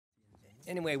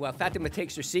Anyway, while Fatima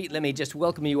takes her seat, let me just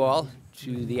welcome you all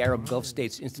to the Arab Gulf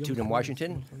States Institute in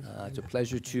Washington. It's a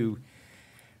pleasure to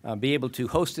be able to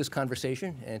host this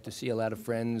conversation and to see a lot of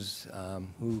friends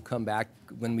who come back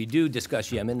when we do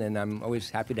discuss Yemen, and I'm always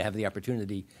happy to have the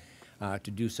opportunity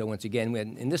to do so once again,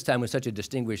 and this time with such a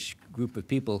distinguished group of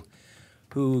people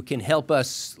who can help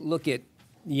us look at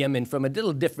Yemen from a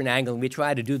little different angle. And we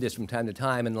try to do this from time to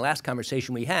time. And the last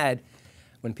conversation we had,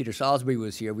 when Peter Salisbury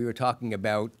was here, we were talking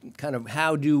about kind of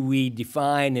how do we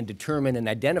define and determine and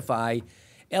identify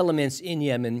elements in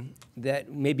Yemen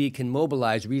that maybe can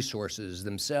mobilize resources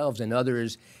themselves and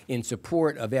others in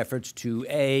support of efforts to,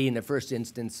 A, in the first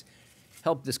instance,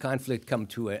 help this conflict come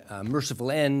to a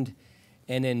merciful end,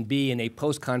 and then B, in a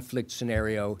post-conflict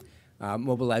scenario,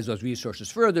 mobilize those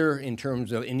resources further in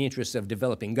terms of, in the interest of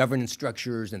developing governance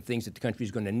structures and things that the country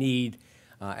is going to need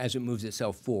as it moves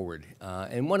itself forward.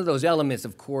 And one of those elements,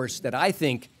 of course, that I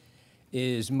think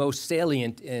is most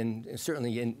salient and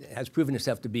certainly has proven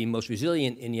itself to be most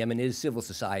resilient in Yemen is civil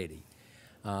society.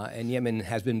 And Yemen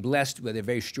has been blessed with a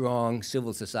very strong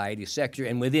civil society sector.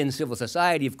 And within civil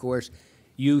society, of course,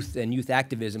 youth and youth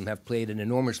activism have played an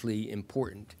enormously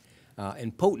important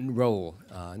and potent role,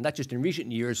 not just in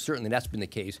recent years, certainly that's been the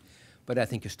case, but I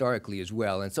think historically as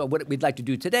well. And so what we'd like to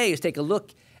do today is take a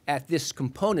look at this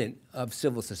component of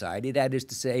civil society, that is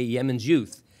to say, Yemen's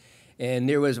youth. And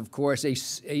there was, of course,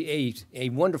 a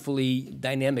wonderfully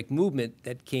dynamic movement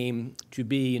that came to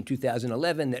be in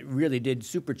 2011 that really did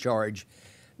supercharge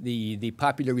the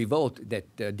popular revolt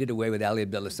that did away with Ali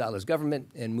Abdullah Saleh's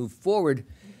government and moved forward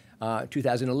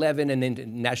 2011, and then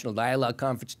National Dialogue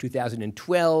Conference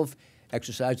 2012,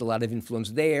 exercised a lot of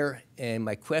influence there. And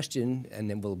my question, and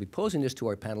then we'll be posing this to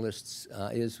our panelists,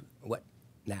 is what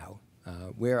now?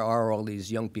 Where are all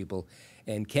these young people?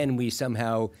 And can we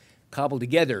somehow cobble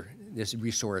together this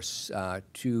resource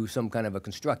to some kind of a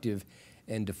constructive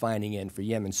and defining end for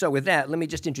Yemen? So with that, let me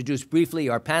just introduce briefly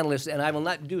our panelists, and I will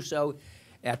not do so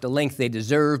at the length they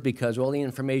deserve because all the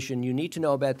information you need to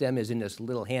know about them is in this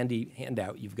little handy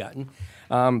handout you've gotten.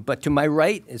 But to my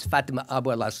right is Fatima Abu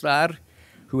Alasrar,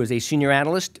 who is a senior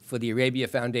analyst for the Arabia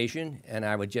Foundation, and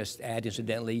I would just add,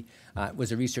 incidentally,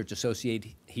 was a research associate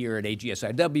here at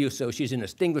AGSIW, so she's an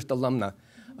distinguished alumna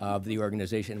of the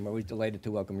organization. I'm always delighted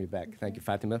to welcome you back. Thank you,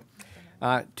 Fatima.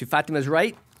 To Fatima's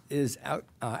right is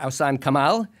Awssan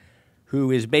Kamal,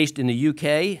 who is based in the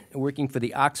UK, working for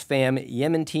the Oxfam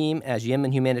Yemen team as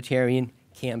Yemen Humanitarian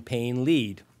Campaign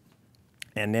Lead.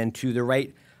 And then to the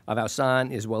right of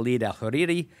Awssan is Waleed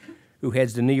Alhariri, who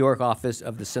heads the New York office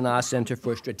of the Sana'a Center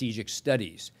for Strategic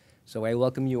Studies. So I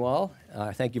welcome you all.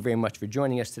 Thank you very much for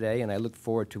joining us today, and I look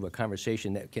forward to a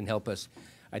conversation that can help us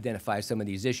identify some of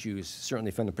these issues, certainly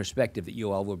from the perspective that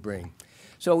you all will bring.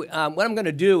 So what I'm going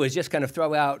to do is just kind of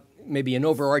throw out maybe an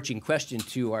overarching question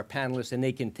to our panelists, and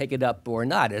they can take it up or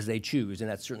not as they choose, and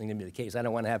that's certainly going to be the case. I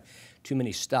don't want to have too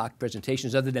many stock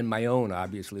presentations other than my own,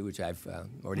 obviously, which I've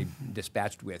already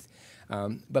dispatched with.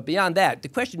 But beyond that, the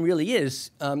question really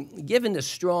is, given the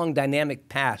strong dynamic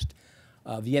past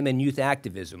of Yemen youth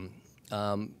activism,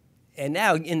 and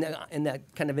now in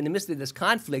the midst of this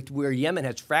conflict where Yemen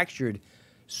has fractured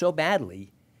so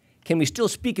badly, can we still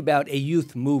speak about a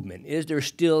youth movement? Is there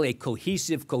still a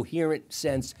cohesive, coherent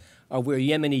sense of where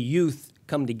Yemeni youth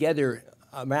come together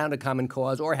around a common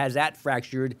cause, or has that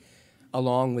fractured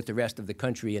along with the rest of the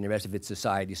country and the rest of its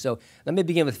society? So let me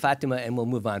begin with Fatima, and we'll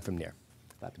move on from there.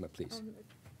 Fatima, please.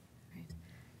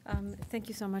 Thank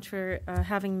you so much for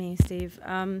having me, Steve.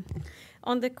 On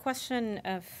the question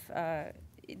of a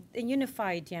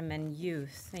unified Yemen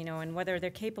youth, and whether they're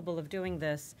capable of doing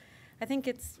this, I think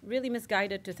it's really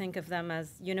misguided to think of them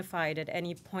as unified at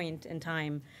any point in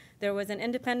time. There was an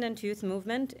independent youth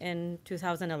movement in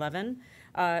 2011.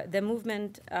 The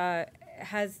movement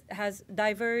has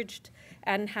diverged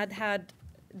and had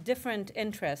different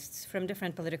interests from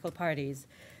different political parties.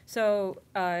 So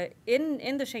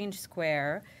in the Change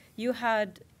Square, you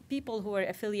had people who were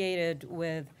affiliated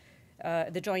with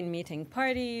the joint meeting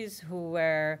parties, who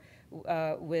were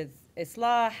with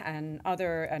Islah and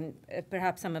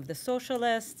perhaps some of the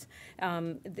socialists.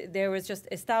 There was just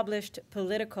established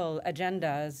political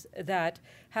agendas that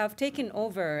have taken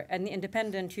over an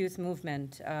independent youth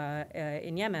movement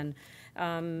in Yemen.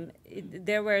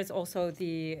 There was also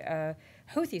the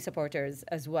Houthi supporters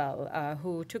as well,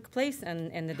 who took place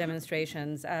in the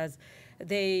demonstrations as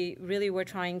they really were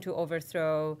trying to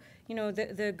overthrow,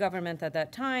 the government at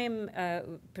that time,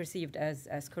 perceived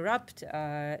as corrupt.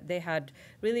 They had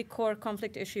really core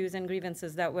conflict issues and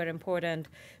grievances that were important.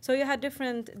 So you had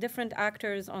different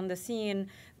actors on the scene,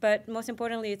 but most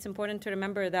importantly, it's important to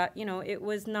remember that, it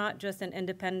was not just an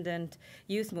independent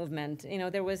youth movement.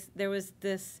 There was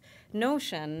this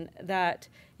notion that,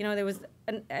 there was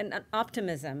an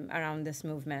optimism around this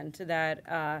movement,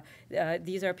 that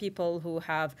these are people who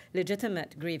have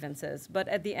legitimate grievances. But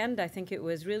at the end, I think it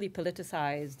was really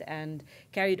politicized and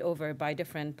carried over by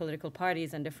different political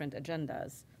parties and different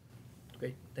agendas.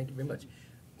 Great, thank you very much.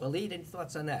 Waleed, any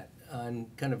thoughts on that? On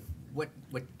kind of what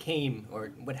came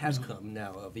or what has come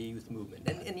now of the youth movement?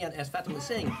 And yet, as Fatima was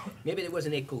saying, maybe there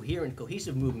wasn't a coherent,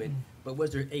 cohesive movement, but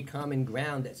was there a common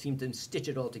ground that seemed to stitch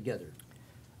it all together?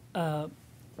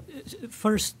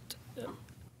 First,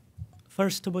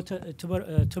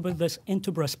 to put this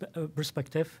into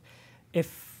perspective,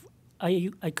 if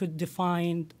I could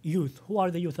define youth, who are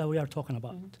the youth that we are talking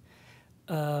about?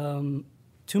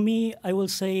 To me, I will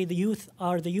say the youth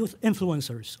are the youth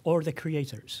influencers or the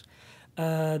creators.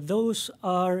 Those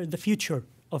are the future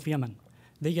of Yemen.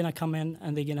 They're gonna come in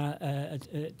and they're gonna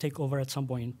take over at some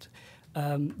point.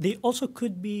 They also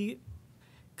could be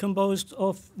composed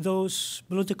of those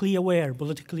politically aware,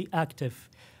 politically active,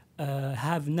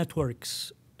 have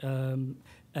networks,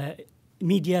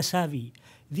 media savvy.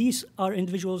 These are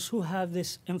individuals who have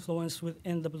this influence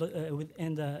within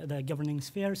the governing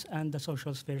spheres and the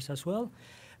social spheres as well.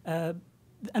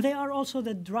 And they are also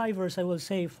the drivers, I will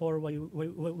say, for what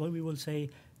we will say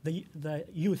the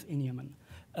youth in Yemen.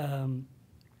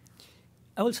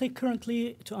 I will say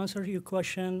currently, to answer your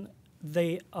question,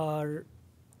 they are,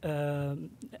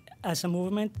 as a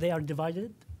movement, they are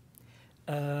divided.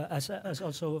 As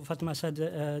also Fatima said,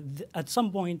 at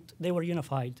some point they were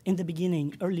unified in the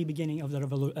beginning, early beginning of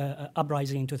the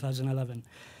uprising in 2011.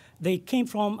 They came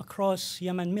from across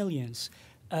Yemen, millions,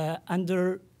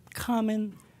 under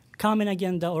common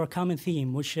agenda or a common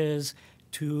theme, which is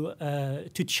to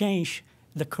change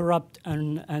the corrupt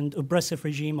and oppressive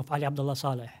regime of Ali Abdullah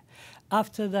Saleh.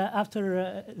 After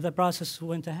the process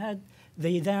went ahead,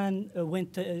 they then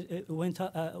went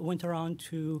around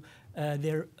to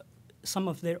some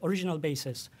of their original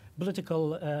bases,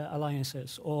 political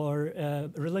alliances or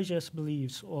religious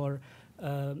beliefs or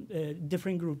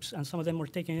different groups, and some of them were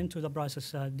taken into the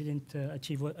process, didn't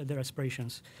achieve their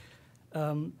aspirations.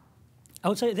 I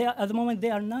would say at the moment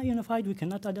they are not unified. We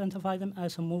cannot identify them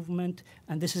as a movement,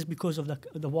 and this is because of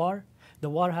the war. The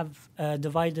war have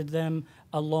divided them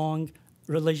along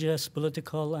religious,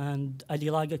 political, and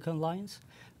ideological lines.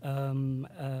 And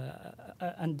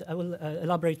I will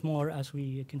elaborate more as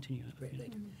we continue. Great,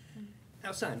 thank you.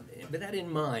 Awssan, with that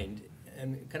in mind,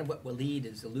 and kind of what Waleed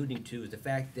is alluding to is the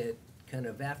fact that kind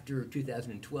of after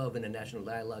 2012 when the National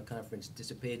Dialogue Conference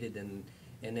dissipated and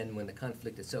then when the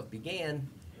conflict itself began,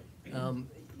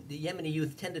 the Yemeni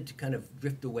youth tended to kind of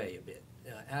drift away a bit,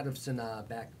 out of Sana'a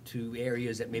back to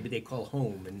areas that maybe they call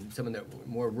home and some of the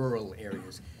more rural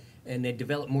areas. And they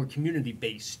develop more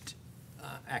community-based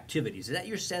activities. Is that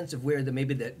your sense of where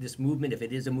maybe this movement, if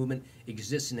it is a movement,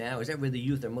 exists now? Is that where the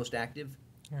youth are most active?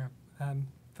 Yeah.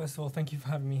 First of all, thank you for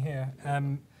having me here.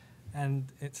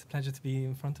 And it's a pleasure to be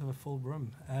in front of a full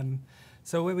room.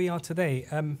 So where we are today,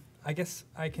 I guess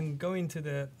I can go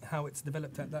into how it's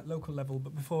developed at that local level,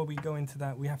 but before we go into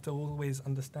that, we have to always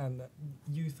understand that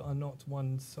youth are not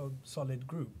one solid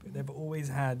group. They've always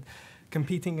had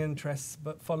competing interests,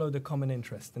 but followed a common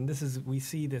interest. And we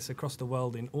see this across the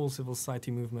world in all civil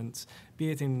society movements,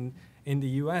 be it in the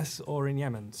US or in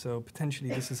Yemen. So potentially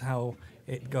this is how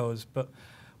it goes. But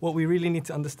what we really need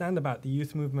to understand about the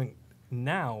youth movement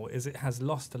now is it has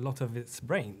lost a lot of its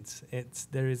brains.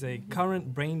 There is a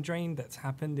current brain drain that's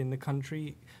happened in the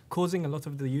country, causing a lot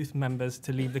of the youth members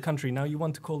to leave the country. Now you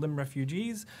want to call them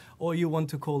refugees or you want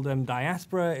to call them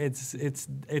diaspora,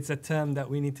 it's a term that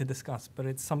we need to discuss, but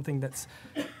it's something that's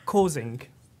causing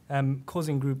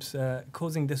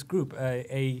this group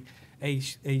a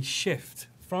shift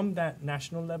from that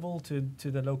national level to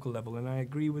the local level. And I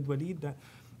agree with Waleed that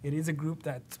it is a group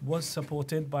that was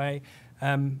supported by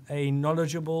a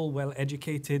knowledgeable,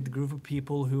 well-educated group of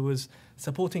people who was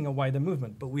supporting a wider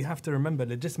movement. But we have to remember,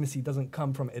 legitimacy doesn't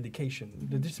come from education.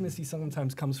 Legitimacy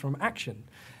sometimes comes from action.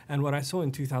 And what I saw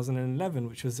in 2011,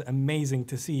 which was amazing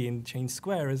to see in Change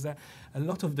Square, is that a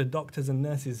lot of the doctors and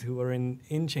nurses who were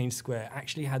in Change Square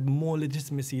actually had more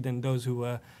legitimacy than those who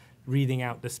were reading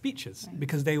out the speeches,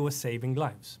 because they were saving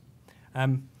lives.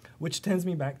 Which turns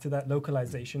me back to that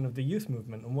localization of the youth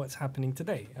movement and what's happening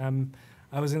today.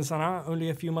 I was in Sana'a only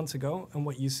a few months ago, and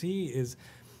what you see is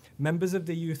members of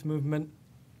the youth movement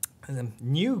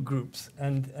new groups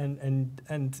and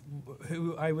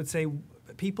who I would say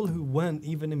people who weren't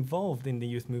even involved in the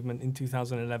youth movement in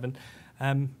 2011,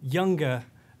 younger,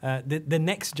 the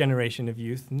next generation of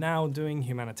youth now doing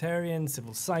humanitarian,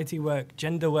 civil society work,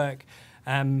 gender work,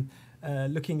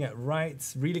 looking at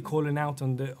rights, really calling out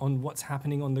on what's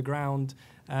happening on the ground.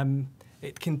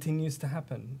 It continues to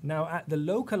happen. Now, at the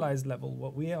localized level,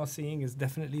 what we are seeing is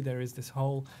definitely there is this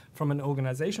whole, from an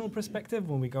organizational perspective,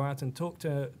 when we go out and talk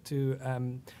to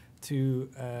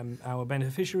our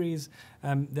beneficiaries,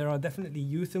 there are definitely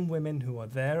youth and women who are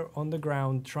there on the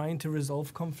ground trying to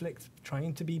resolve conflict,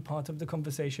 trying to be part of the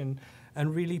conversation,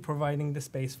 and really providing the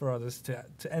space for others to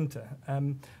enter.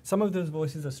 Some of those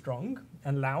voices are strong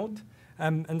and loud,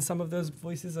 and some of those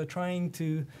voices are trying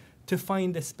to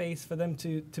find a space for them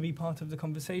to be part of the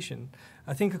conversation.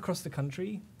 I think across the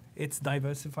country, it's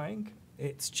diversifying,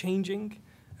 it's changing.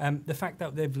 The fact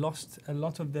that they've lost a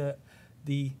lot of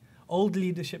the old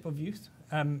leadership of youth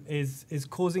is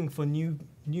causing for new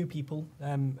people,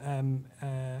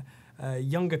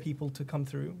 younger people to come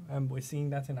through. We're seeing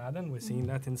that in Aden, we're seeing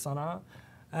that in Sana'a.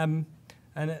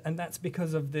 And that's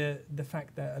because of the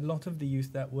fact that a lot of the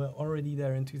youth that were already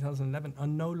there in 2011 are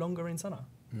no longer in Sana'a.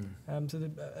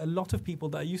 So a lot of people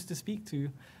that I used to speak to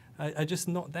are just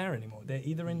not there anymore. They're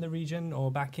either in the region or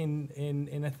back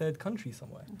in a third country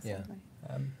somewhere. Exactly.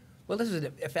 Yeah. Well, this is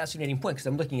a fascinating point because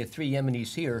I'm looking at 3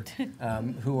 Yemenis here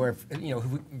who are,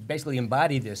 who basically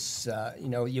embody this.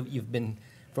 You've been,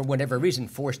 for whatever reason,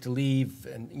 forced to leave,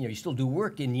 and you still do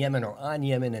work in Yemen or on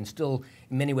Yemen, and still,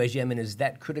 in many ways, Yemen is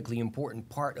that critically important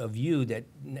part of you that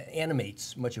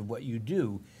animates much of what you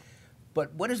do.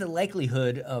 But what is the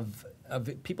likelihood of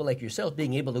people like yourself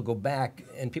being able to go back,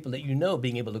 and people that you know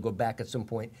being able to go back at some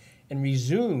point and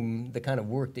resume the kind of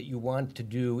work that you want to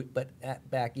do, but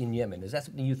back in Yemen? Is that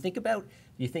something you think about?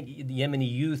 Do you think the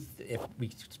Yemeni youth,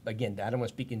 again, I don't want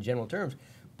to speak in general terms,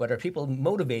 but are people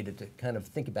motivated to kind of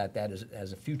think about that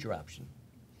as a future option?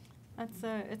 It's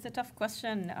a tough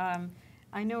question.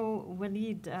 I know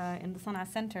Waleed in the Sana'a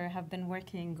Center have been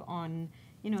working on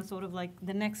sort of like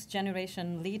the next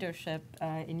generation leadership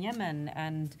in Yemen,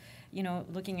 and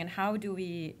looking at how do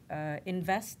we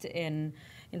invest in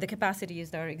the capacities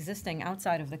that are existing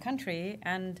outside of the country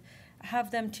and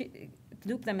have them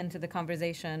loop them into the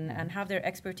conversation and have their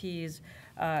expertise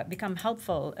become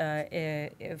helpful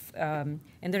in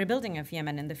the rebuilding of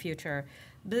Yemen in the future.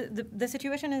 The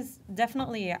situation is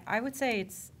definitely, I would say,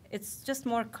 it's just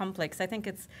more complex. I think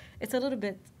it's a little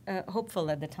bit hopeful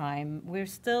at the time. We're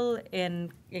still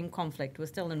in conflict. We're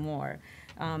still in war.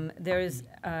 There's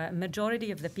a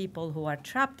majority of the people who are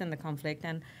trapped in the conflict,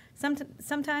 and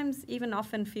sometimes even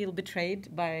often feel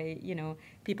betrayed by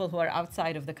people who are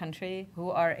outside of the country,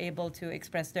 who are able to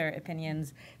express their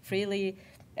opinions freely.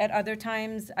 At other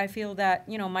times, I feel that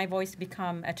my voice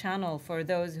become a channel for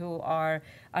those who are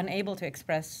unable to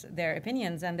express their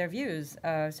opinions and their views.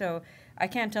 So I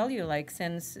can't tell you,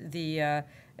 since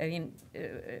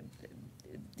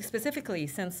specifically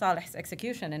since Saleh's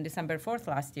execution in December 4th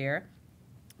last year,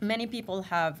 many people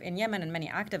in Yemen and many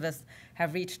activists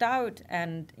have reached out,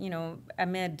 and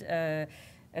amid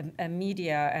a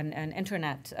media and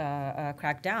internet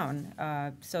crackdown.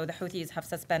 So the Houthis have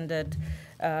suspended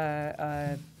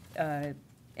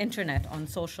internet on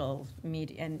social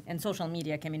media and social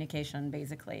media communication,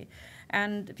 basically.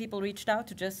 And people reached out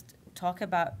to just talk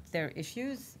about their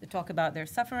issues, talk about their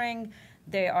suffering.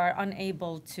 They are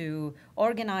unable to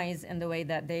organize in the way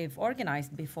that they've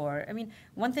organized before. I mean,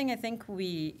 one thing I think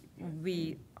we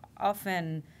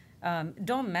often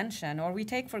don't mention, or we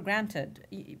take for granted.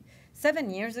 7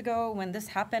 years ago, when this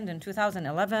happened in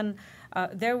 2011,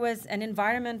 there was an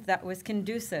environment that was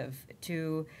conducive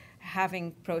to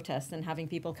having protests and having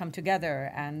people come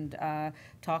together and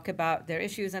talk about their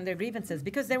issues and their grievances,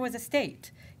 because there was a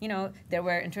state. There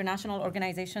were international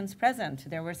organizations present,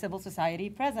 there were civil society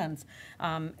present,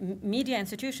 media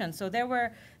institutions. So there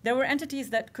were entities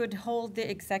that could hold the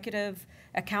executive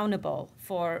accountable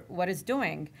for what it's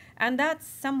doing, and that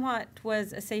somewhat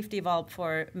was a safety valve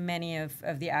for many of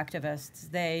the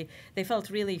activists. They felt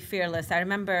really fearless. I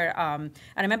remember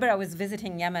I was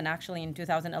visiting Yemen actually in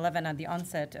 2011 at the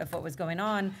onset of what was going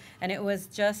on, and it was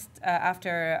just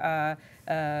after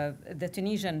the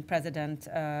Tunisian president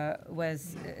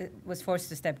was forced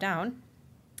to step down,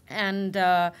 and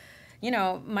a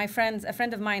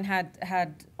friend of mine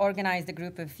had organized a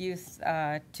group of youth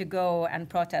to go and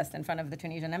protest in front of the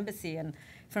Tunisian embassy, and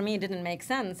for me it didn't make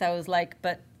sense. I was like,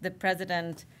 but the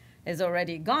president is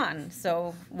already gone,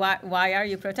 so why are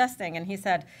you protesting? And he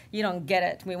said, you don't get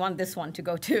it, we want this one to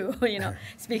go too,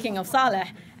 speaking of Saleh.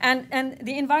 And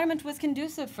the environment was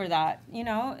conducive for that,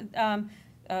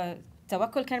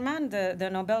 Tawakkul Karman, the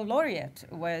Nobel laureate,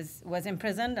 was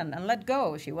imprisoned and let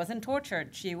go. She wasn't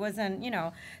tortured. She wasn't,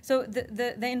 So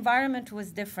the environment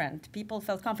was different. People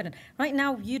felt confident. Right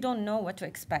now, you don't know what to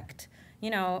expect.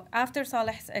 After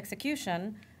Saleh's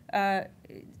execution,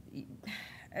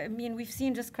 we've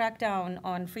seen just crackdown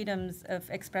on freedoms of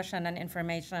expression and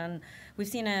information. We've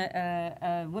seen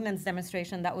a women's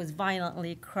demonstration that was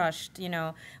violently crushed,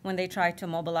 when they tried to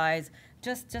mobilize.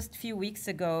 Just a few weeks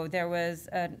ago, there was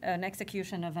an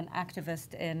execution of an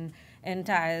activist in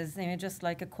Taiz, just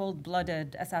like a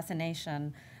cold-blooded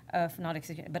assassination of, not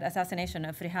execution, but assassination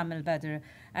of Riham al-Badr.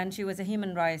 And she was a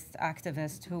human rights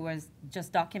activist who was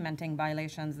just documenting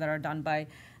violations that are done by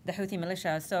the Houthi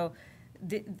militia. So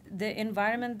the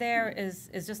environment there is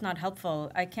just not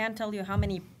helpful. I can't tell you how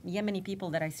many Yemeni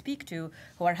people that I speak to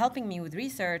who are helping me with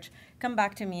research come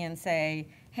back to me and say,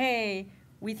 hey,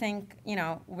 we think,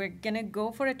 we're going to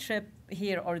go for a trip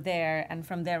here or there, and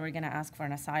from there we're going to ask for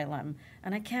an asylum.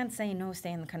 And I can't say, no,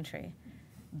 stay in the country,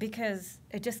 because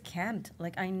it just can't.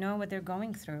 Like, I know what they're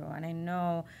going through, and I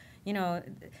know,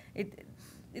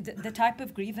 the type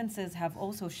of grievances have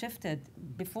also shifted.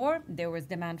 Before, there was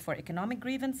demand for economic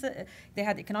grievances. They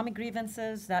had economic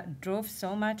grievances that drove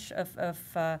so much of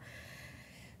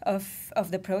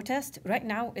the protest. Right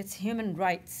now, it's human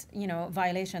rights,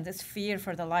 violations. It's fear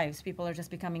for their lives. People are just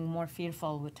becoming more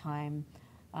fearful with time.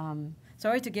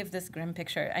 Sorry to give this grim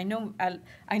picture. I know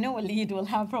Waleed will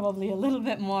have probably a little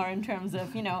bit more in terms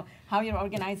of, how you're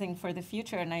organizing for the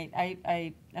future. And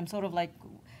I am sort of like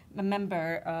a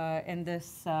member in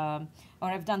this, or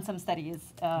I've done some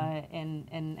studies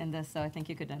in this, so I think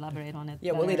you could elaborate on it.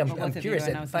 Yeah, Waleed, I'm curious.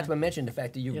 Fatima mentioned the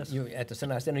fact that you at the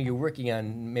Sanaa Center, you're working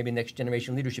on maybe next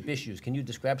generation leadership issues. Can you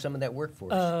describe some of that work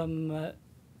for us?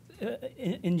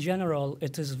 In general,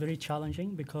 it is very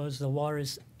challenging because the war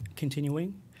is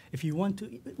continuing. If you want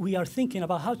to, we are thinking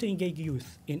about how to engage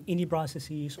youth in any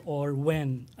processes or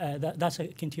when. That's a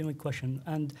continuing question.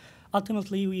 And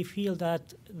ultimately, we feel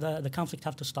that the conflict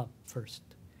have to stop first.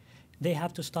 They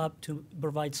have to stop to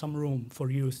provide some room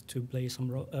for youth to play some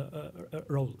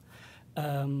role.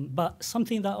 But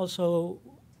something that also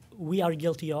we are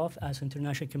guilty of as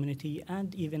international community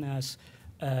and even as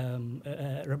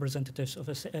representatives of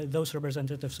those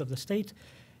representatives of the state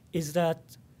is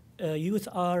that youth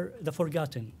are the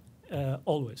forgotten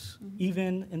always,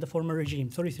 even in the former regime,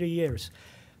 33 years.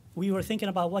 We were thinking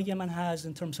about what Yemen has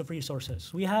in terms of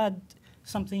resources. We had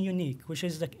something unique, which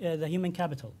is the human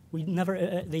capital. We never,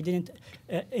 they didn't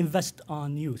invest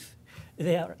on youth.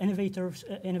 They are innovators,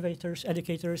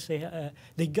 educators.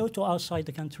 They go to outside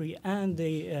the country and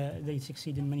they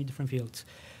succeed in many different fields.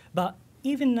 But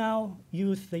even now,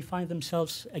 youth, they find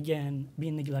themselves again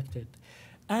being neglected.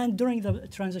 And during the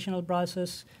transitional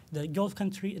process, the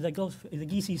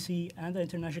GCC and the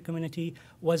international community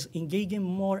was engaging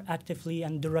more actively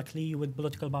and directly with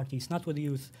political parties, not with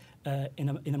youth in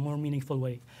a more meaningful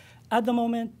way. At the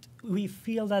moment, we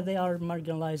feel that they are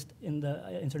marginalized in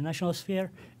the international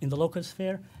sphere, in the local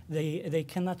sphere. They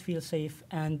cannot feel safe.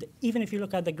 And even if you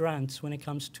look at the grants when it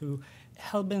comes to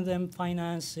helping them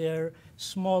finance their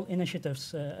small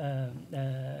initiatives,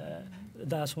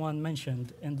 that's one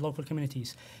mentioned in local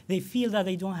communities. They feel that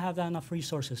they don't have enough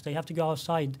resources. They have to go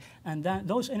outside. And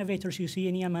those innovators you see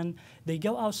in Yemen, they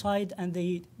go outside and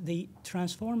they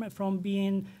transform it from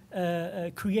being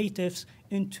creatives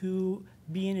into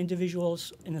being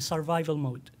individuals in a survival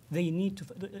mode. They need to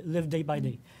live day by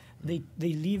day. They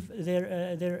leave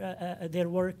their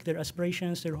work, their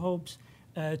aspirations, their hopes,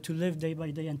 to live day by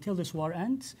day until this war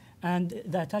ends. And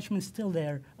the attachment is still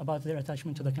there about their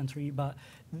attachment to the country, but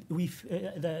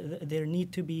there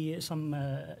need to be some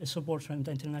support from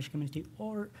the international community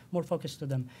or more focus to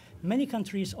them. Many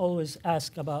countries always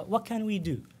ask about what can we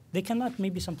do? They cannot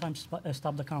maybe sometimes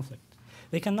stop the conflict.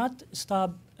 They cannot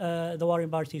stop the warring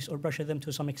parties or pressure them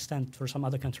to some extent for some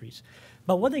other countries.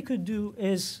 But what they could do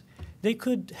is they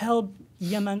could help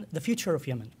Yemen, the future of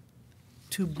Yemen,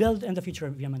 to build in the future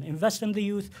of Yemen, invest in the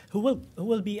youth who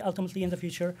will be ultimately in the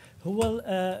future, who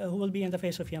will be in the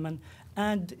face of Yemen,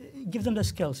 and give them the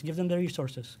skills, give them the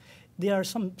resources. There are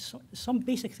some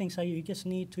basic things that you just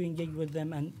need to engage with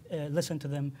them and listen to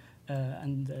them,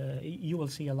 and you will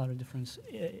see a lot of difference,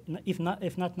 if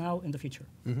not now, in the future.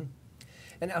 Mm-hmm.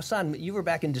 And Awssan, you were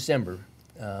back in December,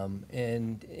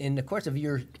 and in the course of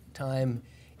your time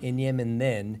in Yemen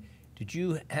then, did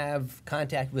you have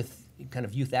contact with kind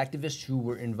of youth activists who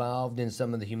were involved in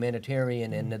some of the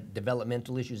humanitarian and the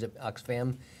developmental issues that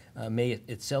Oxfam may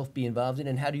itself be involved in?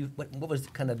 And how do you, what was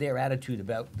kind of their attitude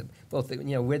about both,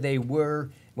 where they were,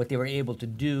 what they were able to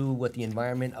do, what the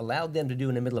environment allowed them to do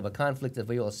in the middle of a conflict, as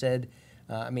we all said?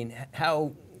 I mean,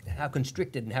 how how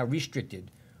constricted and how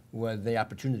restricted were the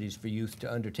opportunities for youth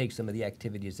to undertake some of the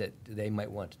activities that they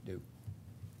might want to do?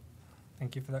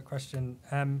 Thank you for that question.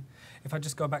 If I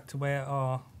just go back to where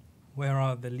are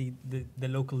the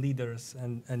local leaders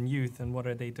and youth, and what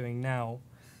are they doing now,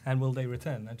 and will they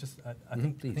return? I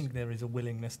think there is a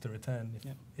willingness to return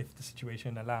if the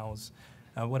situation allows.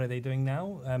 What are they doing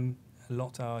now? A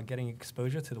lot are getting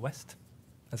exposure to the West,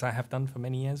 as I have done for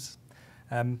many years,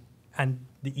 and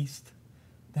the East.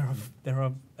 There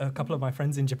are a couple of my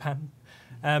friends in Japan,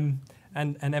 and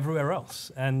everywhere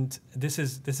else. And this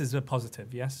is a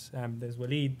positive. Yes, there's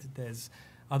Waleed, there's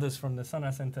others from the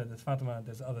Sana'a Center, there's Fatima,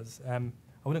 there's others.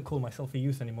 I wouldn't call myself a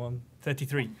youth anymore. I'm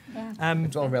 33.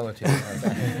 It's all relative.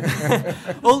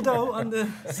 Although under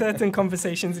certain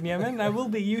conversations in Yemen, I will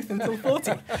be youth until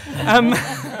 40.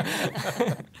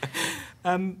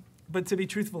 But to be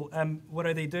truthful, what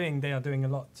are they doing? They are doing a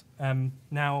lot.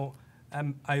 Now,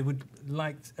 I would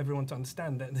like everyone to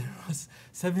understand that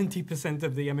 70%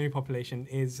 of the Yemeni population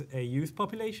is a youth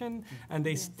population, and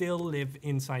they still live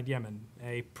inside Yemen.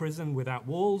 A prison without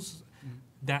walls,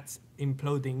 that's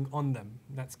imploding on them.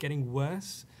 That's getting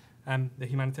worse. The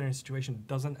humanitarian situation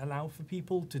doesn't allow for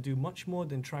people to do much more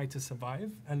than try to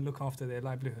survive and look after their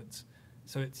livelihoods.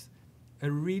 So it's a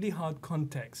really hard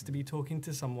context to be talking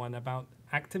to someone about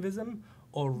activism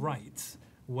or rights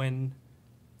when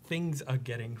things are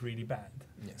getting really bad.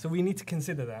 Yeah. So we need to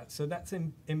consider that. So that's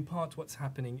in part what's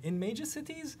happening. In major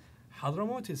cities,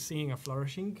 Hadramaut is seeing a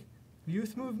flourishing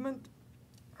youth movement.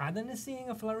 Aden is seeing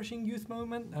a flourishing youth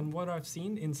movement. And what I've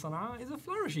seen in Sana'a is a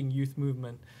flourishing youth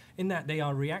movement, in that they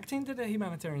are reacting to the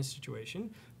humanitarian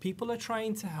situation. People are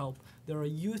trying to help. There are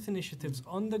youth initiatives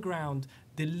on the ground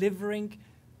delivering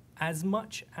as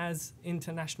much as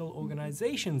international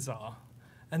organizations are.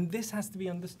 And this has to be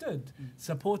understood,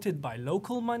 supported by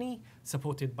local money,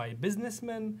 supported by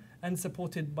businessmen, and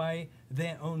supported by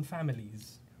their own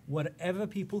families. Whatever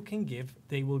people can give,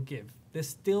 they will give. There's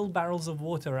still barrels of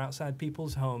water outside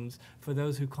people's homes for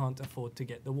those who can't afford to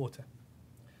get the water.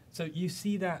 So you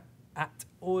see that at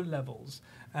all levels.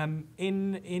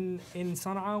 In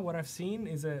Sana'a, what I've seen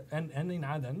is and in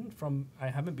Aden, I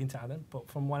haven't been to Aden, but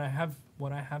from what I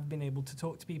have been able to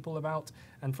talk to people about,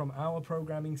 and from our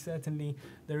programming, certainly,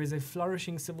 there is a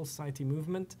flourishing civil society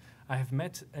movement. I have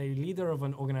met a leader of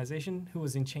an organization who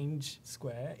was in Change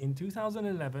Square in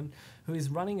 2011, who is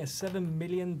running a $7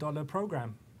 million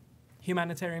program,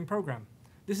 humanitarian program.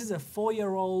 This is a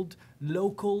 4-year-old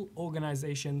local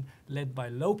organization led by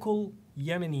local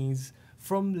Yemenis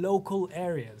from local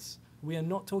areas. We are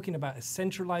not talking about a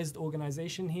centralized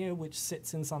organization here which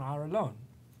sits in Sana'a alone.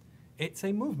 It's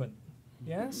a movement,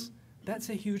 yes? That's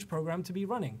a huge program to be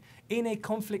running in a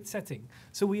conflict setting.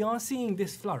 So we are seeing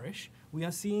this flourish. We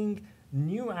are seeing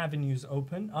new avenues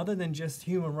open other than just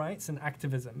human rights and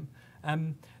activism.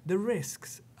 The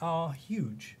risks are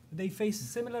huge. They face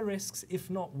similar risks,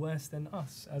 if not worse than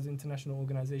us as international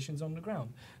organizations on the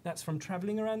ground. That's from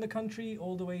traveling around the country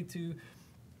all the way to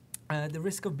the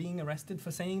risk of being arrested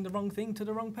for saying the wrong thing to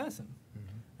the wrong person.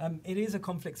 It is a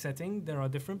conflict setting. There are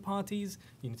different parties.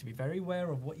 You need to be very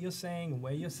aware of what you're saying and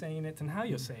where you're saying it and how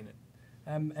you're saying it.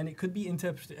 And it could be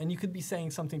interpreted, and you could be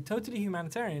saying something totally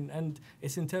humanitarian and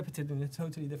it's interpreted in a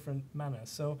totally different manner.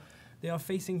 So they are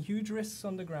facing huge risks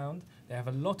on the ground. They have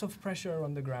a lot of pressure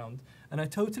on the ground. And I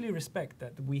totally respect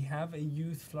that we have a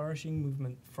youth flourishing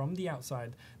movement from the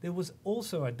outside. There was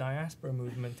also a diaspora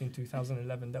movement in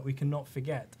 2011 that we cannot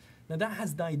forget. Now that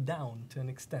has died down to an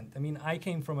extent. I mean, I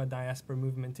came from a diaspora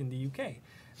movement in the UK.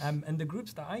 And the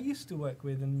groups that I used to work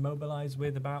with and mobilize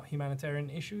with about humanitarian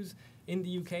issues in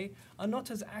the UK are not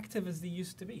as active as they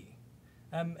used to be.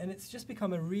 And it's just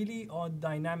become a really odd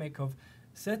dynamic of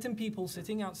certain people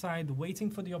sitting outside waiting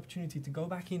for the opportunity to go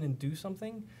back in and do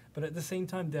something, but at the same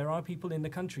time there are people in the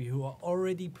country who are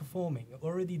already performing,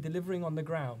 already delivering on the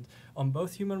ground on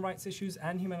both human rights issues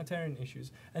and humanitarian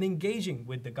issues, and engaging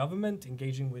with the government,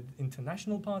 engaging with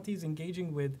international parties,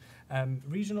 engaging with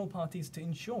regional parties to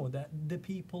ensure that the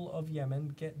people of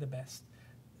Yemen get the best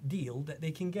deal that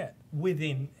they can get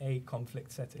within a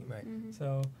conflict setting. Right.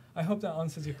 So I hope that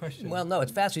answers your question. Well, no,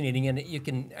 it's fascinating, and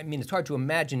it's hard to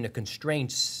imagine the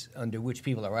constraints under which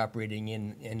people are operating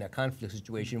in a conflict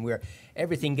situation where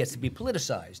everything gets to be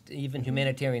politicized. Even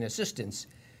humanitarian assistance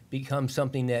becomes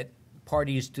something that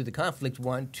parties to the conflict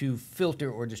want to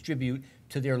filter or distribute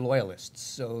to their loyalists.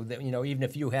 So that, even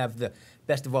if you have the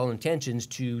best of all intentions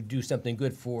to do something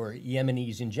good for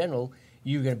Yemenis in general,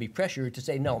 you're going to be pressured to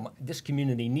say, no, this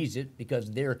community needs it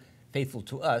because they're faithful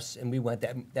to us and we want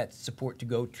that support to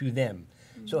go to them.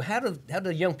 So how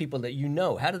do young people that you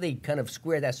know, how do they kind of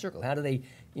square that circle? How do they,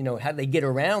 how do they get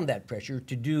around that pressure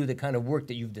to do the kind of work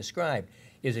that you've described?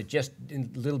 Is it just a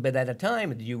little bit at a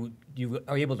time? Do you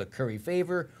are able to curry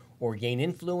favor or gain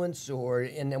influence?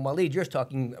 And Waleed, you're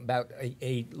talking about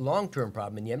a long-term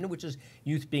problem in Yemen, which is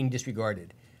youth being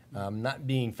disregarded, not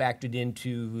being factored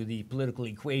into the political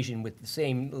equation with the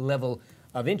same level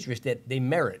of interest that they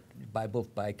merit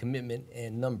both by commitment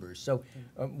and numbers. So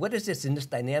what is this in this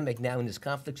dynamic now in this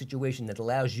conflict situation that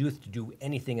allows youth to do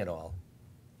anything at all?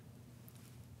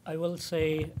 I will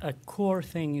say a core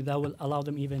thing that will allow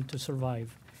them even to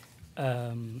survive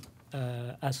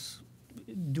as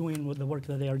doing the work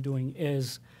that they are doing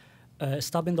is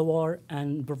stopping the war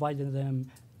and providing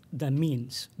them the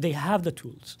means. They have the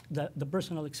tools, the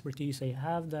personal expertise, they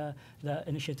have the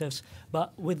initiatives,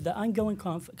 but with the ongoing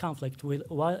conflict,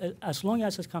 as long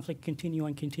as this conflict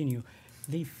continue,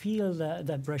 they feel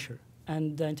that pressure.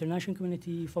 And the international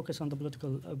community focus on the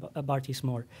political parties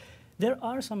more. There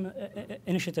are some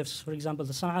initiatives, for example,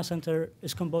 the Sana'a Center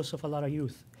is composed of a lot of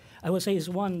youth. I would say is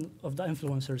one of the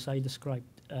influencers I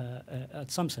described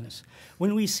at some sense.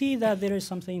 When we see that there is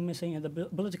something missing in the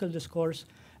political discourse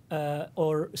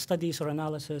or studies or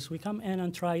analysis, we come in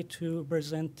and try to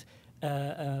present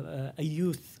a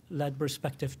youth-led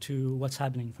perspective to what's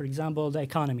happening. For example, the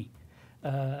economy.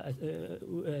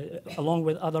 Along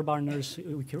with other partners,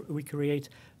 we create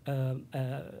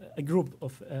a group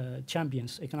of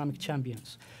champions, economic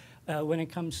champions. When it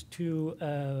comes to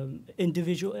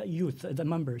individual youth, the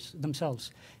members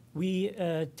themselves, we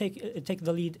take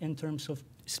the lead in terms of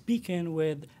speaking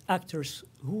with actors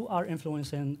who are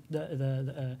influencing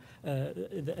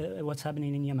what's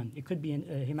happening in Yemen. It could be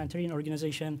a humanitarian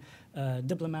organization,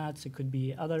 diplomats. It could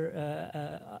be other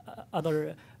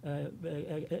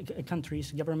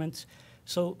countries, governments.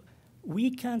 So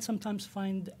we can sometimes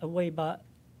find a way, but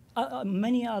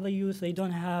many other youth, they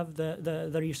don't have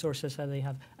the resources that they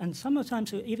have. And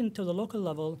sometimes, even to the local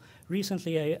level,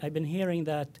 recently I've been hearing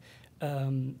that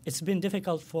it's been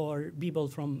difficult for people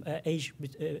from age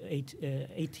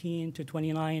 18 to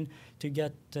 29 to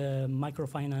get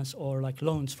microfinance or like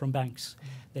loans from banks.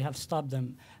 They have stopped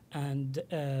them, and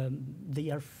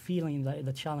they are feeling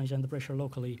the challenge and the pressure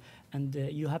locally. And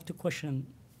you have to question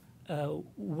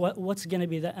what's going to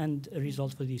be the end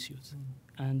result for these youth,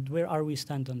 and where are we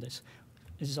stand on this?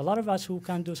 There's a lot of us who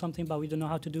can do something, but we don't know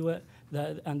how to do it.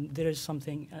 And there is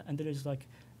something, and there is like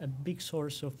a big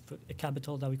source of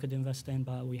capital that we could invest in,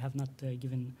 but we have not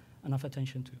given enough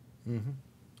attention to.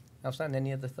 Awssan,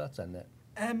 any other thoughts on that?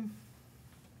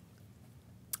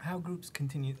 How groups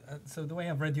continue, so the way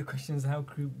I've read your question is how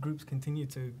groups continue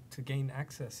to gain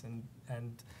access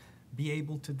and be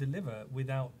able to deliver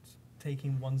without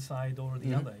taking one side or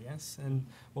the other, yes? And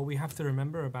what we have to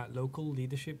remember about local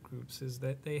leadership groups is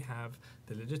that they have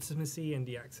the legitimacy and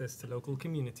the access to local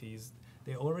communities.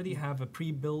 They already have a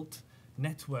pre-built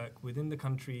network within the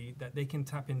country that they can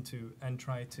tap into and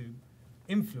try to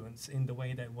influence in the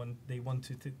way that they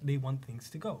want things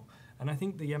to go. And I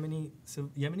think the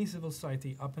Yemeni civil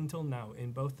society up until now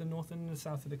in both the north and the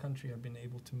south of the country have been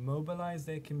able to mobilize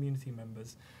their community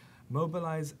members,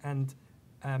 mobilize and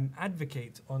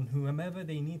advocate on whomever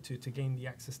they need to gain the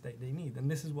access that they need.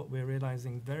 And this is what we're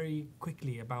realizing very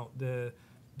quickly about the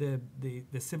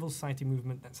civil society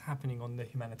movement that's happening on the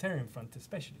humanitarian front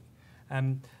especially.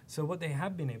 So what they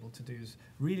have been able to do is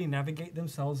really navigate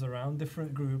themselves around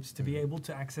different groups to be able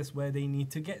to access where they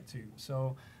need to get to.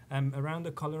 So around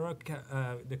the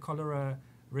cholera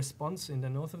response in the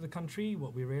north of the country,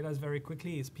 what we realized very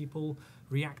quickly is people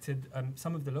reacted,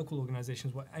 some of the local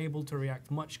organizations were able to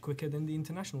react much quicker than the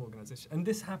international organization. And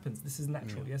this happens, this is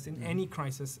natural, yes, in any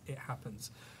crisis it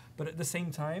happens. But at the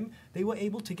same time, they were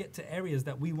able to get to areas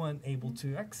that we weren't able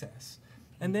to access.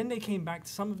 And then they came back to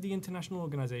some of the international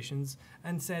organizations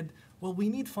and said, well, we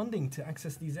need funding to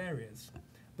access these areas.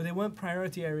 But they weren't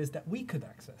priority areas that we could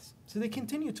access. So they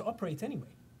continued to operate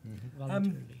anyway.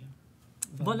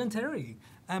 Voluntarily.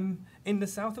 In the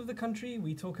south of the country,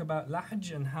 we talk about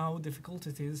Lahj and how difficult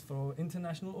it is for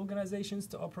international organizations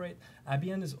to operate.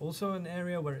 Abiyan is also an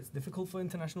area where it's difficult for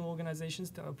international organizations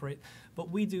to operate. But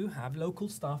we do have local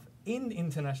staff in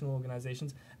international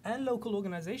organizations and local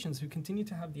organizations who continue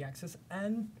to have the access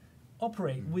and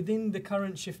operate within the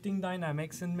current shifting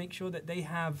dynamics and make sure that they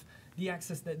have the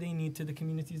access that they need to the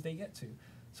communities they get to.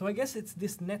 So I guess it's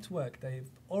this network they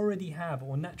already have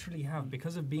or naturally have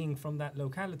because of being from that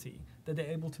locality that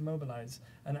they're able to mobilize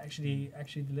and actually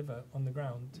deliver on the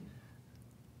ground.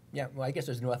 Yeah, well, I guess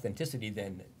there's an authenticity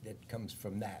then that comes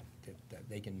from that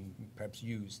they can perhaps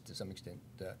use to some extent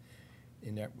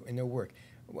in their work.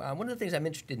 One of the things I'm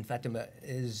interested in, Fatima,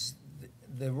 is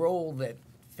the role that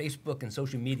Facebook and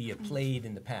social media played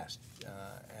in the past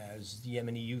as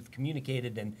Yemeni youth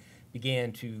communicated and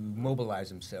began to mobilize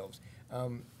themselves.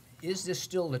 Is this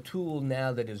still a tool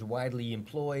now that is widely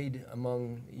employed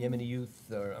among Yemeni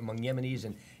youth or among Yemenis?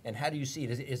 And how do you see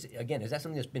it? Is that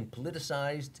something that's been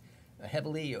politicized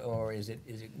heavily, or is it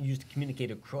used to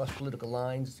communicate across political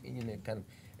lines in a kind of,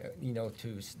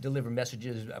 to deliver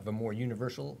messages of a more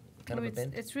universal kind of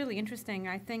event? It's really interesting.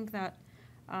 I think that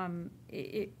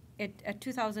at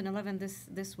 2011,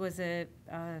 this was a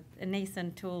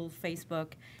nascent tool,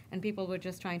 Facebook, and people were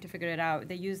just trying to figure it out.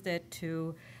 They used it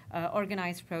to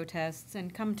organize protests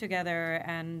and come together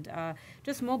and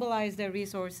just mobilize their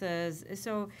resources.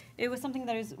 So it was something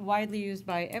that is widely used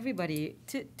by everybody.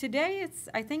 Today,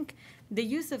 I think the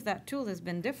use of that tool has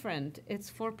been different. It's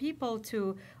for people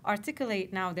to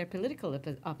articulate now their political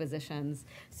positions.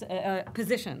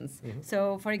 Mm-hmm.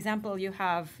 So, for example, you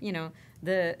have,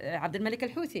 the Abdul Malik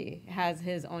al-Houthi has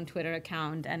his own Twitter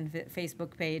account and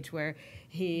Facebook page where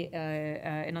he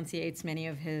enunciates many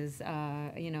of his,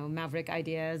 maverick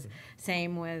ideas.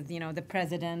 Same with, the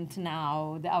president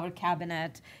now, our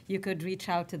cabinet. You could reach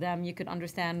out to them. You could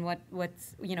understand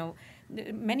what's,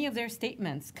 many of their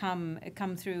statements come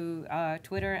through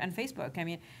Twitter and Facebook. I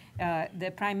mean,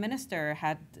 the Prime Minister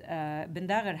bin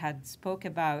Dagher had spoke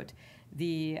about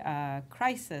the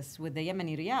crisis with the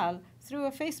Yemeni rial through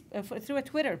a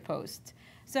Twitter post.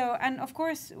 So, and of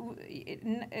course,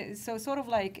 it's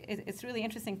really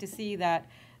interesting to see that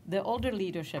the older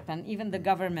leadership and even the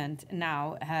government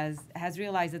now has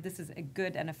realized that this is a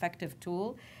good and effective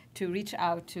tool to reach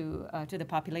out to the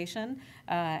population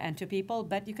and to people.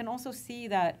 But you can also see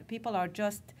that people are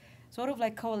just sort of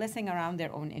like coalescing around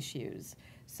their own issues.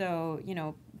 So,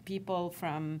 people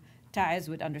from Taiz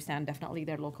would understand definitely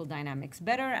their local dynamics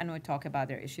better and would talk about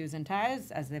their issues in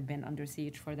Taiz as they've been under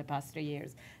siege for the past 3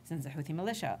 years since the Houthi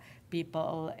militia.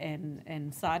 People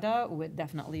in Sada would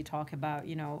definitely talk about,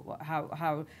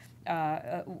 how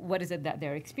what is it that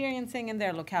they're experiencing in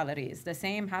their localities. The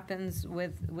same happens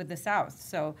with the South.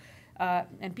 So,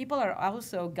 and people are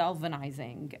also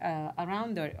galvanizing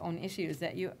around their own issues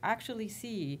that you actually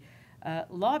see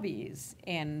lobbies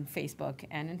in Facebook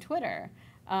and in Twitter.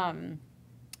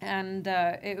 And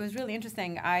it was really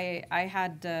interesting. I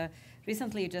had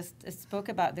recently just spoke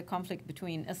about the conflict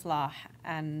between Islah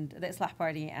and the Islah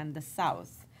Party and the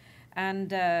South.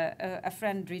 And a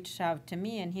friend reached out to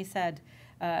me and he said,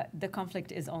 the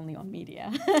conflict is only on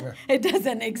media. It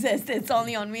doesn't exist. It's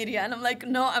only on media. And I'm like,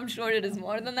 no, I'm sure it is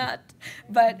more than that.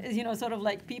 But, sort of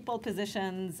like political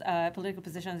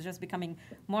positions just becoming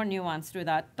more nuanced through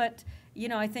that. But,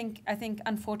 I think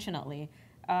unfortunately,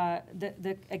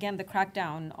 the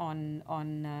crackdown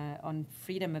on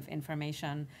freedom of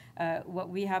information. What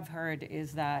we have heard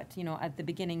is that at the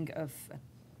beginning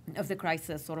of the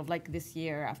crisis, sort of like this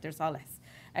year after Saleh's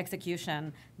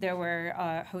execution, there were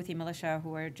Houthi militia who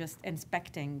were just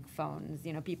inspecting phones,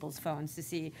 people's phones, to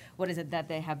see what is it that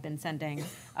they have been sending.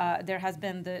 There has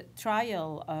been the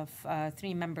trial of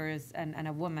 3 members and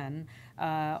a woman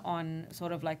on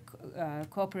sort of like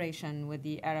cooperation with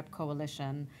the Arab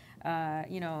coalition.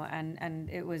 And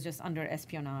it was just under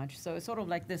espionage. So it's sort of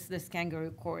like this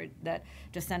kangaroo court that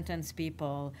just sentenced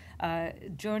people.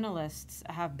 Journalists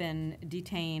have been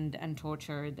detained and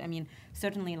tortured. I mean,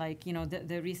 certainly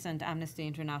the recent Amnesty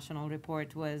International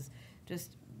report was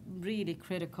just really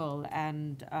critical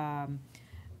and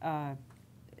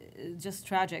just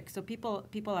tragic. So people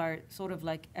are sort of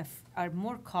like are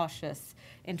more cautious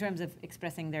in terms of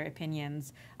expressing their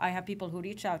opinions. I have people who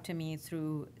reach out to me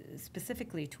through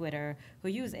specifically Twitter who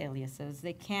use aliases.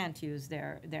 They can't use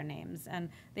their names, and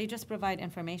they just provide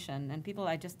information. And people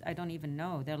I don't even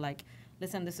know. They're like,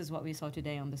 listen, this is what we saw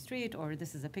today on the street, or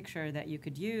this is a picture that you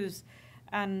could use.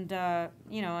 And, and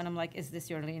I'm like, is this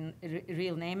your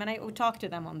real name? And I would talk to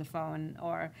them on the phone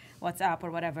or WhatsApp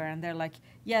or whatever. And they're like,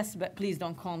 yes, but please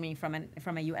don't call me from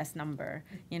a U.S. number.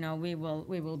 We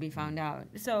will be found out.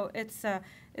 So it's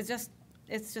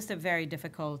just a very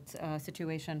difficult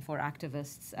situation for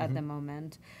activists at the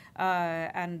moment.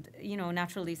 And,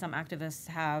 naturally some activists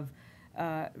have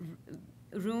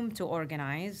room to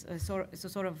organize. So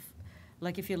sort of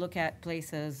like if you look at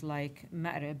places like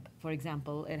Maghreb, for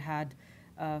example, it had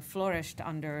flourished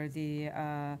under the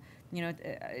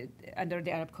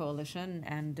Arab coalition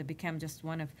and became just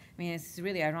one of. I mean, it's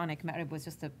really ironic. Maghreb was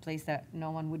just a place that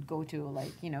no one would go to,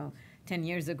 10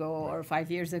 years ago or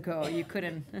 5 years ago. You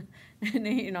couldn't,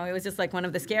 it was just like one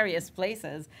of the scariest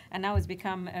places. And now it's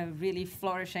become a really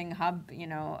flourishing hub,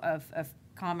 of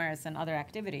commerce and other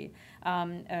activity.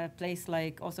 A place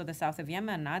like also the south of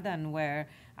Yemen, Aden,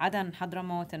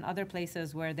 Hadramaut, and other places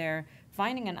where they're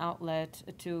finding an outlet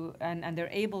to, and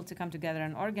they're able to come together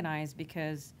and organize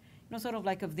because, sort of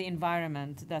like of the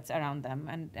environment that's around them,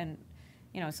 and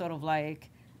sort of like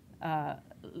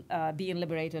being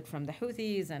liberated from the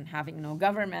Houthis and having no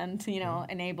government,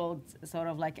 enabled sort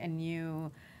of like a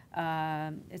new,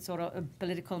 it's sort of a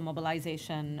political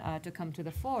mobilization to come to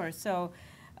the fore. So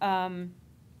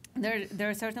there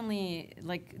are certainly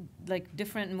like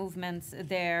different movements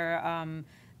there.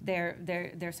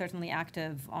 They're certainly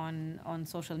active on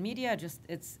social media.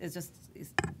 It's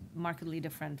markedly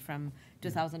different from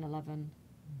 2011.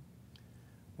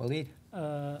 Waleed?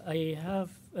 I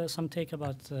have some take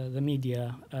about the media.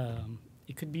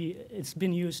 It's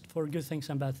been used for good things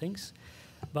and bad things,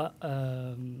 but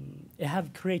it have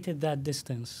created that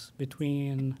distance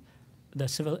between the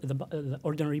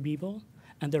ordinary people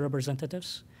and their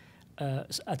representatives.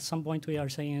 At some point, we are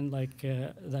saying like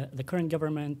the current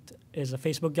government is a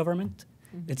Facebook government.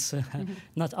 Mm-hmm. It's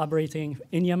not operating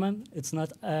in Yemen. It's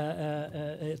not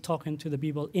talking to the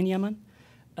people in Yemen.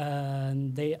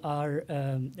 And they are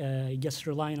just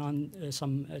relying on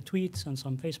some tweets and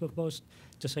some Facebook posts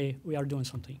to say we are doing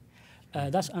something.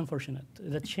 That's unfortunate.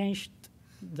 That changed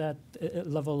that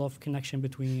level of connection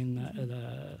between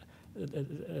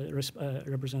the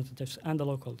representatives and the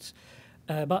locals.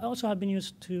 But also have been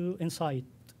used to incite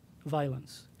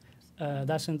violence.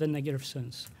 That's in the negative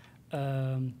sense.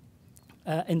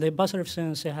 In the positive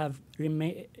sense, they have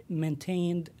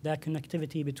maintained that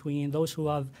connectivity between those who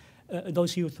have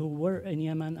those youth who were in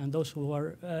Yemen and those who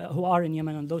are in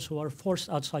Yemen and those who are forced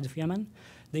outside of Yemen.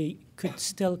 They could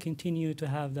still continue to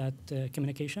have that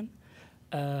communication,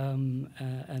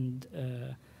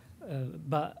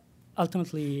 but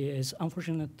ultimately, it's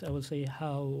unfortunate. I will say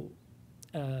how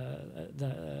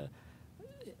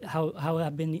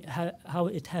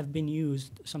it have been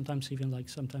used. Sometimes even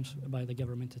sometimes by the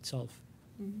government itself.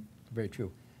 Mm-hmm. Very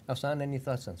true. Awssan, any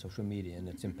thoughts on social media and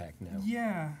its impact now?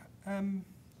 Yeah.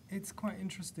 It's quite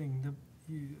interesting.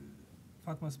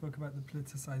 Fatima spoke about the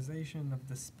politicization of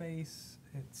the space.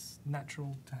 It's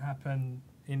natural to happen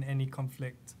in any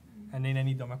conflict and in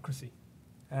any democracy.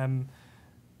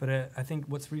 But I think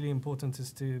what's really important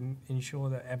is to ensure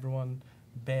that everyone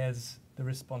bears the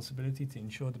responsibility to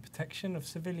ensure the protection of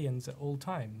civilians at all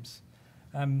times.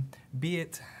 Be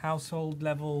it household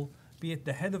level, be it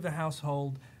the head of the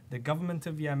household, the government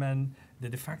of Yemen, the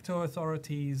de facto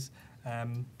authorities,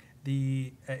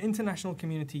 the international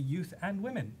community, youth and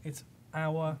women. It's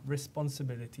our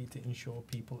responsibility to ensure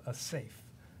people are safe.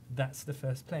 That's the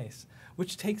first place.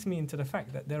 Which takes me into the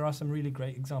fact that there are some really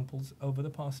great examples over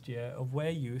the past year of where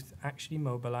youth actually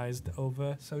mobilized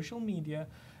over social media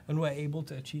and were able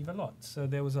to achieve a lot. So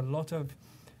there was a lot of,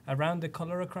 around the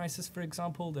cholera crisis, for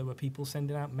example, there were people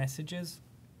sending out messages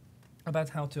about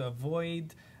how to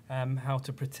avoid, how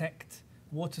to protect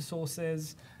water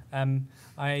sources.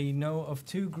 I know of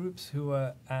two groups who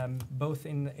were both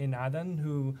in Aden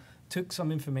who took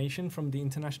some information from the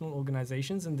international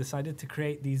organizations and decided to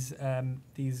create these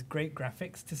great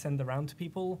graphics to send around to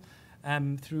people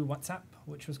through WhatsApp,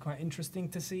 which was quite interesting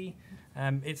to see.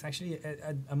 It's actually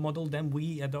a model then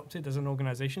we adopted as an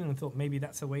organization and thought maybe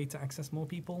that's a way to access more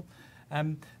people.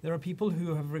 There are people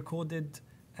who have recorded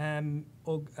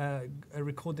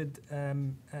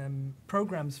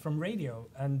programs from radio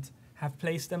and have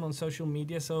placed them on social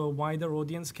media so a wider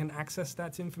audience can access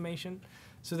that information.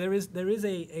 So it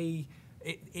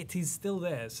is still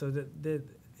there. So that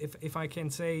if I can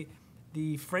say,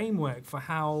 the framework for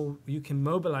how you can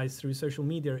mobilize through social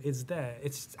media is there.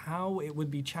 It's how it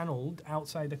would be channeled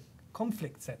outside a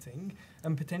conflict setting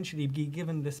and potentially be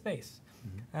given the space.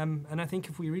 Mm-hmm. And I think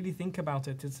if we really think about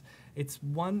it, it's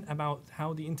one about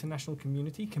how the international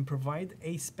community can provide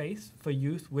a space for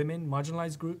youth, women,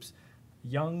 marginalized groups,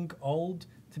 young, old,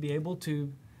 to be able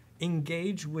to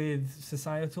engage with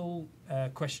societal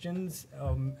questions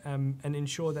and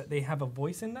ensure that they have a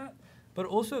voice in that. But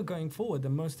also going forward,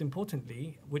 and most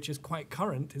importantly, which is quite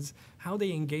current, is how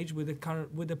they engage with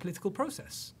the political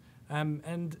process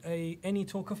and any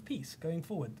talk of peace going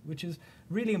forward, which is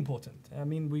really important. I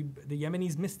mean, the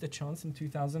Yemenis missed a chance in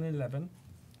 2011.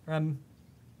 And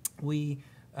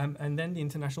then the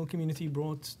international community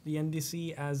brought the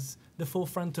NDC as the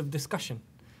forefront of discussion.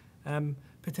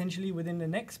 Potentially within the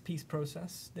next peace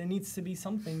process, there needs to be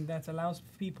something that allows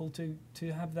people to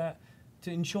have that, to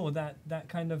ensure that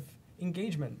kind of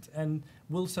engagement. And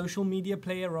will social media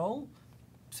play a role?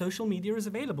 Social media is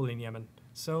available in Yemen.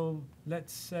 So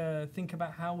let's think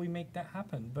about how we make that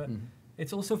happen. But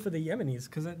it's also for the Yemenis,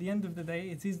 because at the end of the day,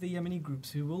 it is the Yemeni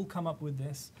groups who will come up with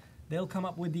this. they'll come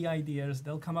up with the ideas,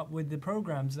 they'll come up with the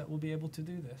programs that will be able to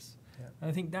do this. Yeah. And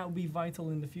I think that will be vital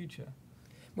in the future.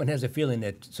 One has a feeling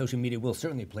that social media will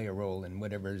certainly play a role in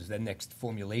whatever is the next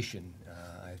formulation,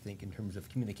 I think, in terms of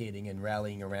communicating and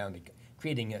rallying around and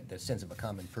creating the sense of a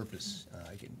common purpose.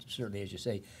 Certainly, as you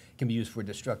say, can be used for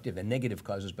destructive and negative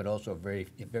causes, but also very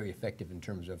effective in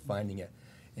terms of finding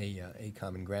a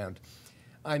common ground.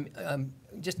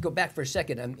 Just go back for a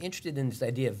second. I'm interested in this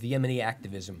idea of Yemeni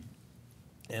activism.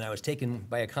 And I was taken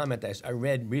by a comment I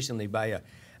read recently by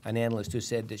an analyst who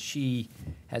said that she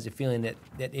has a feeling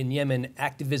that in Yemen,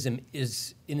 activism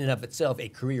is in and of itself a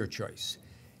career choice.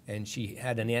 And she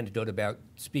had an anecdote about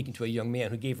speaking to a young man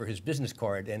who gave her his business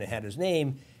card, and it had his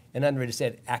name, and under it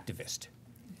said activist.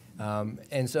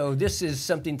 And so this is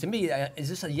something, to me, is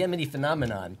this a Yemeni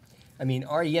phenomenon? I mean,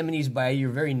 are Yemenis by your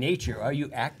very nature, are you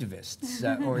activists?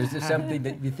 Or is this something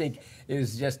that you think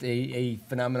is just a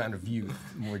phenomenon of youth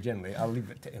more generally? I'll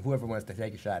leave it to whoever wants to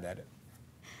take a shot at it.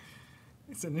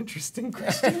 It's an interesting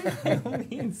question, by all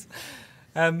means.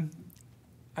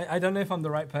 I don't know if I'm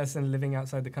the right person living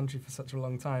outside the country for such a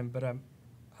long time, but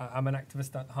I'm an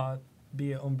activist at heart,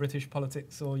 be it on British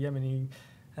politics or Yemeni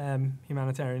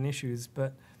humanitarian issues.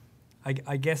 But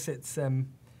I guess it's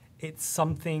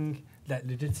something that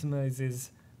legitimizes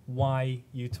why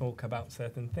you talk about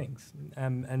certain things.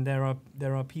 And there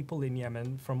are people in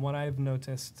Yemen, from what I've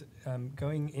noticed,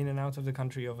 going in and out of the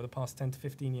country over the past 10 to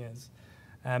 15 years,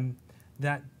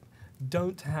 that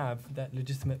don't have that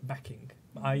legitimate backing,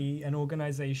 i.e. an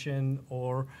organization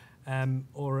or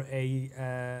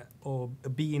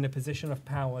be in a position of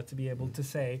power to be able to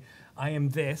say, I am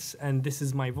this and this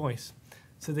is my voice.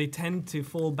 So they tend to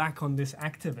fall back on this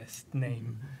activist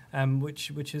name,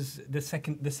 which is the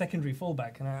secondary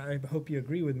fallback, and I hope you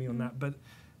agree with me on that. But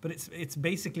it's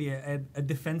basically a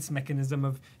defense mechanism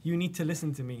of, you need to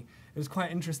listen to me. It was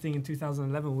quite interesting in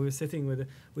 2011. We were sitting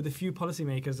with a few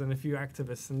policymakers and a few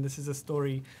activists, and this is a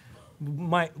story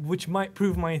which might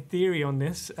prove my theory on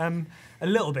this a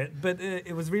little bit. But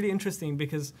it was really interesting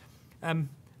because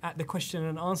at the question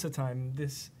and answer time,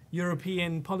 this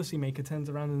European policymaker turns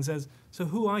around and says, "So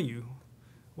who are you?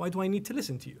 Why do I need to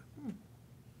listen to you?"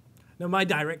 Now, my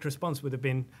direct response would have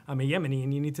been, "I'm a Yemeni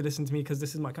and you need to listen to me because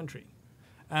this is my country."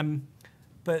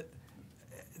 But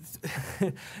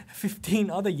 15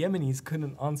 other Yemenis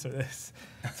couldn't answer this.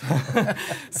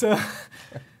 So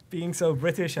being so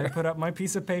British, I put up my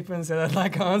piece of paper and said, "I'd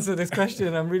like to answer this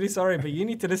question. I'm really sorry, but you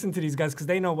need to listen to these guys because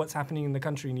they know what's happening in the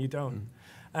country and you don't."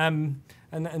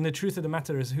 And the truth of the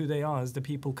matter is who they are is the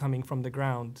people coming from the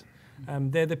ground.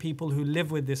 They're the people who live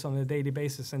with this on a daily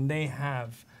basis, and they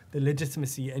have the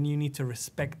legitimacy, and you need to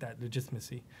respect that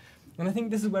legitimacy. And I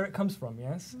think this is where it comes from,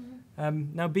 yes?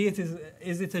 Now, be it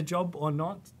is it a job or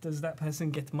not? Does that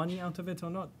person get money out of it or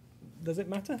not? Does it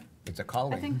matter? It's a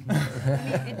calling. I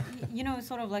think,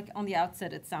 sort of like on the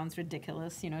outset, it sounds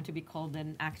ridiculous, to be called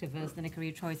an activist and a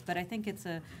career choice, but I think it's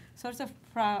a source of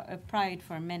pride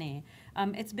for many.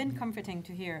 It's been comforting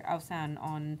to hear Awssan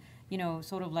on,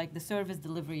 sort of like the service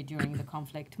delivery during the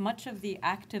conflict. Much of the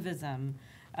activism,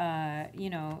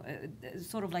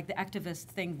 sort of like the activist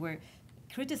thing were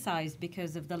criticized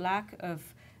because of the lack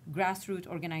of grassroots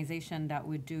organization that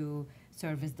would do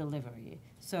service delivery.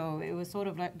 So it was sort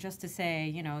of like just to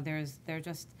say, they're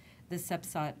just this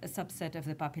subset of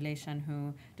the population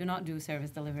who do not do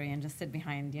service delivery and just sit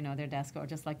behind, their desk or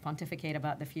just like pontificate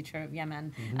about the future of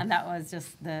Yemen. And that was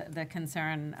just the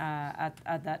concern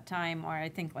at that time, or I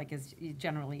think like is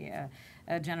generally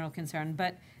a general concern.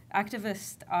 But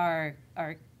activists are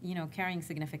carrying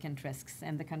significant risks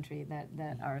in the country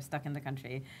that are stuck in the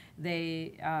country.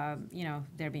 They,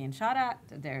 they're being shot at.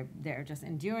 They're just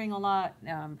enduring a lot.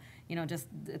 Just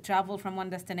the travel from one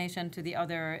destination to the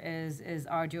other is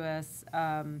arduous.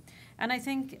 And I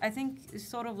think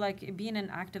sort of like being an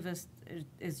activist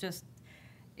is just.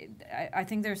 I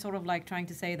think they're sort of like trying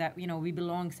to say that we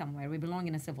belong somewhere. We belong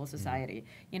in a civil society.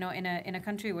 In a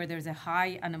country where there's a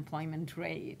high unemployment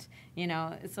rate.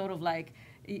 It's sort of like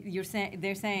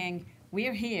they're saying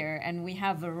we're here and we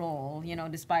have a role.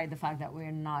 Despite the fact that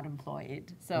we're not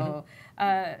employed. So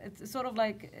it's sort of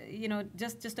like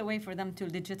just a way for them to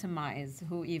legitimize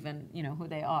who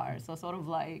they are. So sort of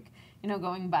like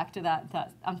going back to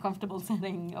that uncomfortable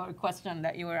setting or question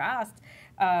that you were asked.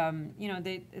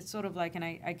 It's sort of like, and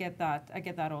I get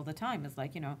that all the time. It's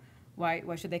like,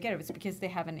 why should they care? It's because they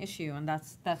have an issue, and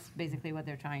that's basically what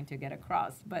they're trying to get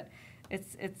across. But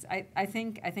I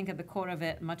think at the core of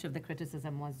it, much of the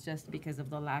criticism was just because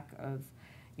of the lack of,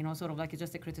 sort of like it's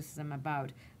just a criticism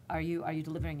about are you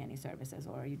delivering any services,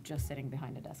 or are you just sitting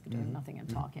behind a desk doing nothing and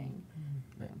talking?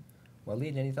 Right.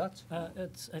 Waleed, any thoughts?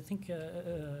 I think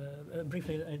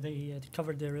briefly they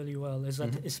covered it really well. Is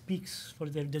that it speaks for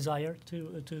their desire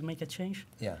to make a change.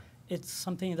 Yeah. It's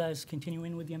something that is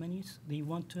continuing with Yemenis. They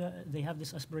want to. They have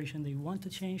this aspiration. They want to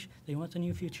change. They want a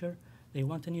new future. They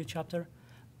want a new chapter.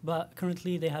 But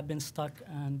currently, they have been stuck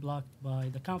and blocked by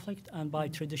the conflict and by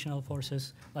traditional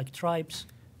forces like tribes,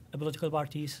 political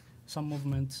parties, some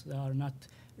movements that are not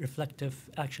reflective,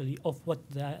 actually, of what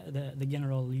the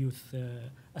general youth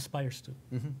aspires to.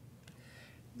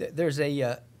 There's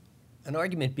an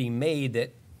argument being made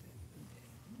that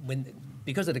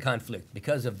because of the conflict,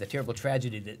 because of the terrible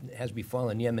tragedy that has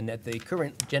befallen Yemen, that the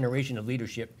current generation of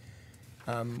leadership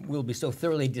will be so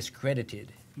thoroughly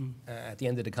discredited at the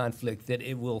end of the conflict that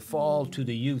it will fall to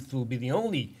the youth, who will be the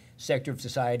only sector of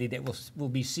society that will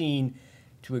be seen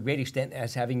to a great extent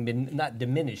as having been not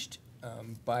diminished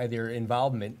by their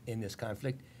involvement in this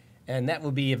conflict. And that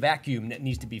will be a vacuum that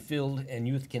needs to be filled, and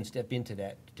youth can step into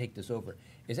that to take this over.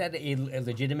 Is that a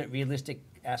legitimate, realistic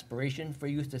aspiration for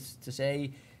youth to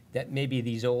say that maybe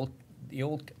the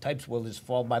old types will just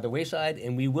fall by the wayside,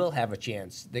 and we will have a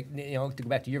chance? To go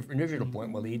back to your original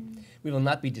point, Waleed, we will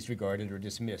not be disregarded or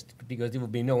dismissed because there will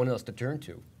be no one else to turn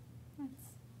to.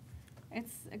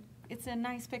 It's a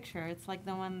nice picture. It's like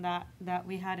the one that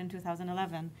we had in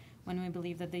 2011 when we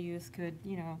believed that the youth could,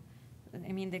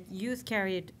 the youth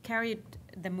carried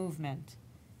the movement,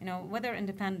 whether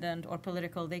independent or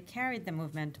political, they carried the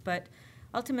movement. But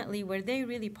ultimately, were they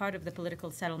really part of the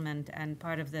political settlement and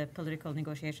part of the political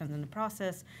negotiations in the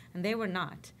process? And they were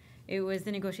not. It was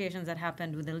the negotiations that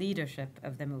happened with the leadership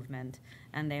of the movement,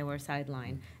 and they were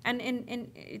sidelined. And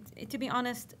to be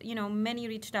honest, many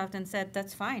reached out and said,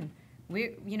 "That's fine.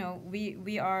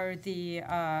 We are the."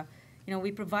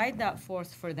 We provide that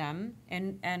force for them,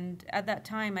 and at that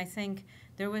time, I think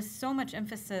there was so much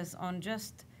emphasis on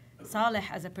just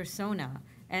Saleh as a persona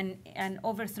and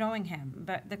overthrowing him.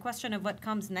 But the question of what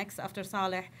comes next after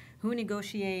Saleh, who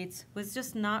negotiates, was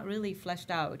just not really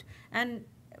fleshed out and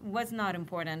was not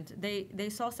important. They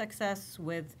saw success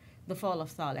with the fall of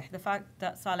Saleh. The fact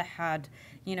that Saleh had,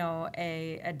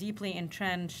 a deeply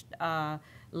entrenched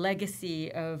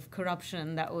legacy of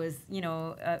corruption that was,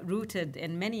 rooted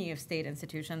in many of state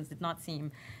institutions did not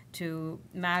seem to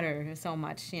matter so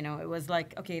much. It was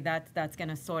like, okay, that's going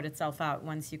to sort itself out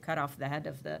once you cut off the head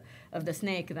of the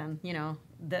snake. Then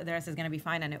the rest is going to be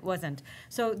fine, and it wasn't.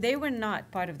 So they were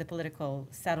not part of the political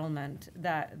settlement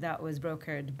that was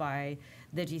brokered by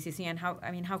the GCC. And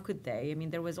how could they?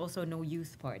 There was also no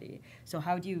youth party. So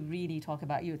how do you really talk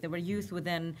about youth? There was youth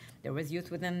within the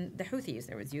Houthis.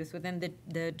 There was youth within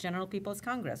the General People's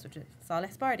Congress, which is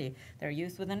Saleh's party. There are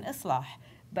youth within Islah.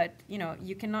 But,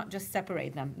 you cannot just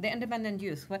separate them. The independent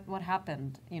youth, what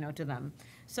happened, to them?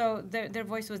 So their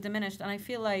voice was diminished. And I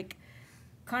feel like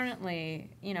currently,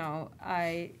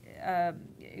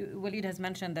 Waleed has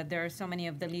mentioned that there are so many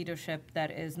of the leadership that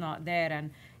is not there.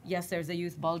 And yes, there's a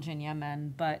youth bulge in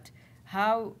Yemen, but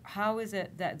how is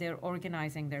it that they're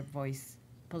organizing their voice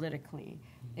politically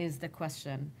is the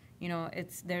question.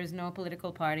 There's no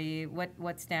political party.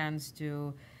 What stands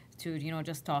to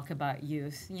just talk about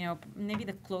youth? Maybe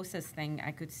the closest thing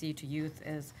I could see to youth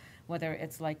is whether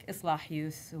it's like Islah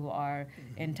youth who are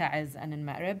in Ta'az and in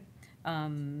Ma'rib.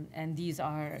 And these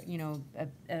are,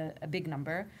 a big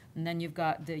number. And then you've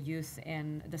got the youth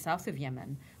in the south of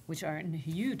Yemen, which are in a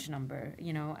huge number,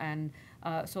 and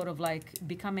sort of like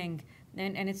becoming,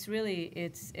 and it's really,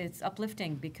 it's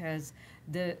uplifting because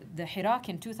the Hirak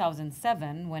in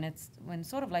 2007, when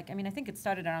sort of like, I think it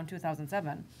started around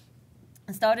 2007.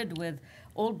 It started with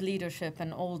old leadership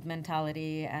and old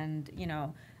mentality, and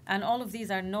and all of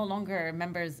these are no longer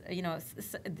members.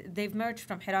 They've merged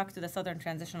from Hirak to the Southern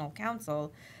Transitional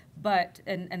Council, but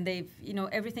and they've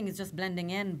everything is just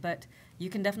blending in. But you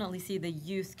can definitely see the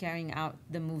youth carrying out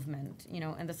the movement,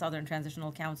 in the Southern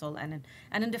Transitional Council and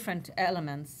in different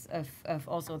elements of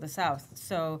also the South.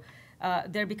 So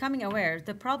they're becoming aware.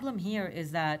 The problem here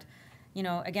is that,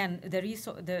 again, the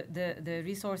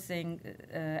resourcing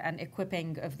and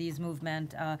equipping of these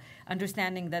movement,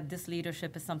 understanding that this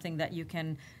leadership is something that you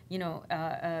can,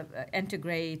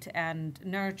 integrate and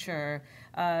nurture.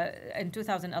 In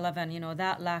 2011,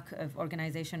 that lack of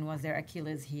organization was their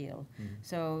Achilles heel.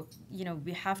 So,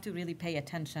 we have to really pay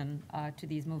attention to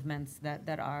these movements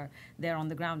that are there on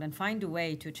the ground and find a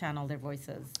way to channel their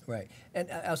voices. Right. And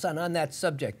Awssan, on that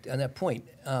subject, on that point,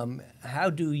 how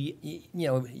do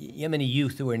Yemeni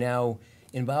youth who are now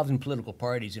involved in political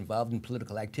parties, involved in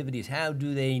political activities, how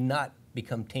do they not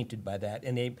become tainted by that?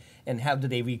 And how do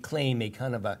they reclaim a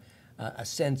kind of a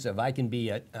sense of I can be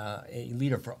a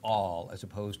leader for all as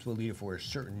opposed to a leader for a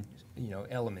certain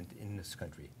element in this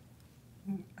country?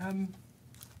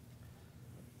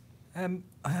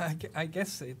 I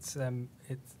guess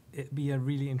it'd be a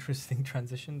really interesting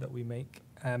transition that we make.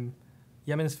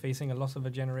 Yemen is facing a loss of a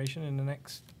generation in the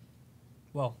next,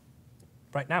 well,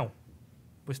 right now.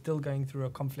 We're still going through a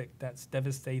conflict that's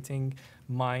devastating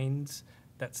minds,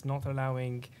 that's not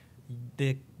allowing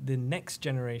the next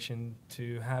generation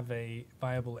to have a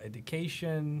viable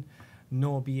education,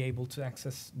 nor be able to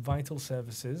access vital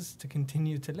services to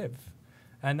continue to live.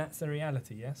 And that's the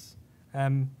reality, yes?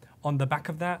 On the back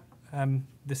of that,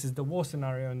 this is the war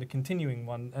scenario and the continuing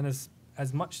one. And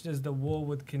as much as the war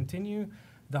would continue,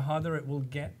 the harder it will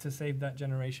get to save that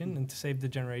generation and to save the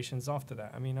generations after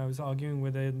that. I mean, I was arguing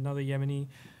with another Yemeni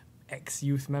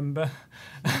ex-youth member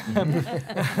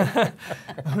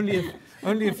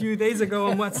only a few days ago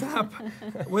on WhatsApp,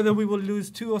 whether we will lose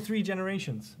 2 or 3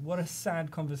 generations. What a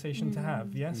sad conversation to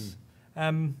have, yes?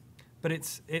 But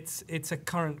it's a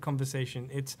current conversation.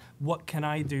 It's what can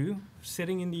I do,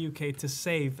 sitting in the UK, to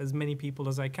save as many people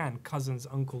as I can, cousins,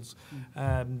 uncles,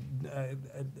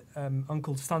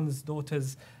 uncles, sons,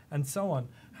 daughters, and so on.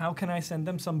 How can I send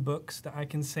them some books that I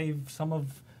can save some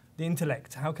of the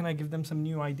intellect? How can I give them some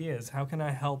new ideas? How can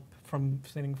I help from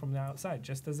sitting from the outside,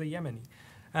 just as a Yemeni?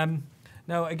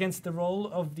 Now, against the role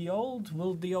of the old,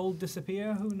 will the old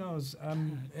disappear? Who knows?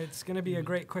 It's going to be a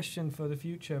great question for the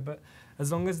future, but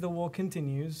as long as the war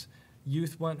continues,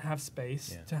 youth won't have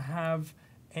space to have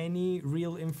any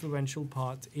real influential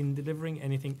part in delivering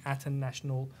anything at a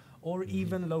national or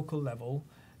even local level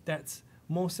that's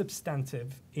more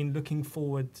substantive in looking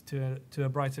forward to a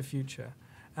brighter future.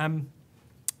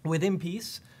 Within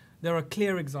peace, there are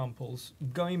clear examples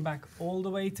going back all the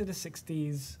way to the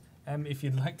 60s. If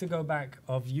you'd like to go back,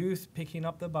 of youth picking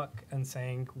up the buck and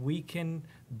saying, we can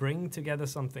bring together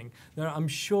something. There are, I'm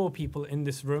sure, people in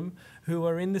this room who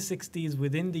are in the 60s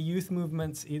within the youth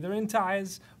movements, either in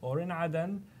Taiz or in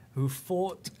Aden, who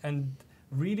fought and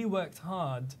really worked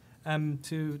hard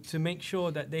to make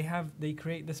sure that they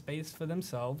create the space for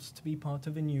themselves to be part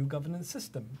of a new governance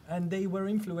system. And they were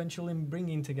influential in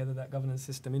bringing together that governance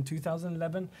system. In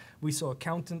 2011, we saw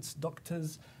accountants,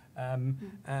 doctors,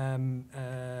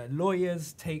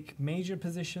 lawyers take major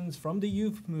positions from the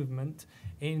youth movement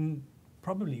in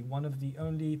probably one of the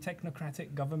only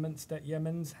technocratic governments that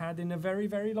Yemen's had in a very,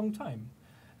 very long time.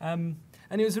 And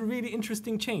it was a really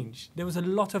interesting change. There was a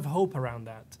lot of hope around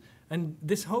that. And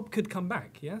this hope could come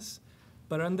back, yes?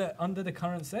 But under the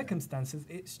current circumstances,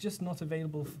 it's just not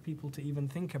available for people to even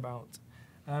think about.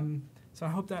 So I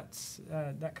hope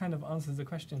that kind of answers the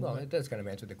question. Well, it does kind of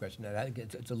answer the question.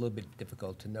 It's a little bit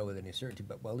difficult to know with any certainty,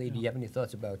 but Waleed, do you have any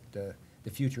thoughts about the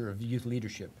future of youth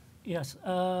leadership? Yes.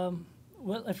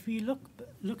 Well, if we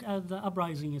look at the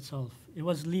uprising itself, it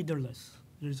was leaderless.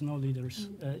 There's no leaders.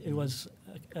 It was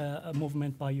a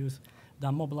movement by youth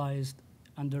that mobilized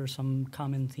under some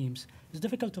common themes. It's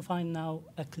difficult to find now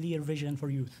a clear vision for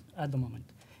youth at the moment,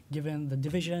 given the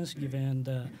divisions, given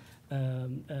the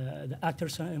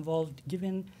actors involved,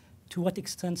 given to what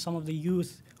extent some of the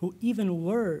youth who even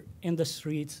were in the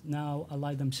streets now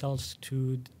ally themselves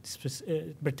to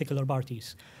particular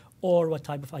parties, or what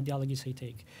type of ideologies they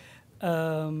take.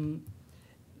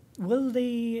 Will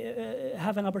they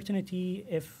have an opportunity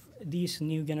if these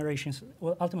new generations,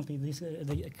 well, ultimately,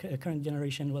 the current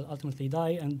generation will ultimately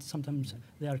die, and sometimes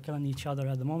they are killing each other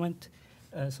at the moment,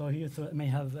 so youth may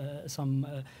have some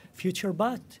future,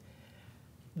 but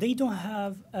they don't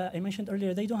have, I mentioned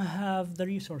earlier, they don't have the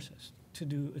resources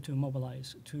to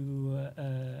mobilize, to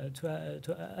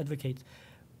advocate.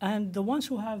 And the ones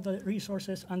who have the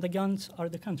resources and the guns are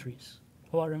the countries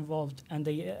who are involved, and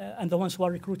the ones who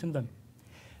are recruiting them.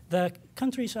 The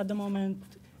countries at the moment,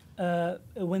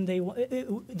 when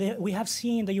we have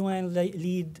seen the UN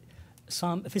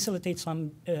facilitate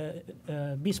some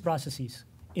peace processes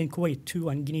in Kuwait 2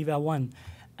 and Geneva 1,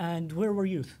 and where were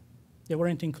youth? They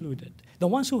weren't included. The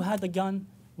ones who had the gun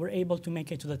were able to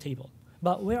make it to the table.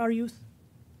 But where are youth?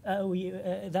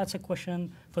 That's a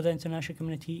question for the international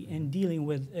community in dealing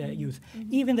with youth.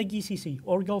 Even the GCC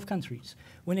or Gulf countries,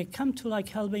 when it comes to like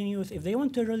helping youth, if they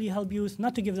want to really help youth,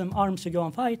 not to give them arms to go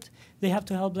and fight, they have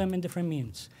to help them in different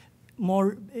means.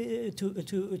 More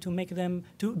to make them,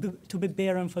 to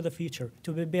prepare them for the future,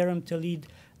 to prepare them to lead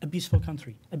a peaceful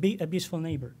country, a peaceful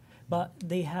neighbor. But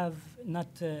they have not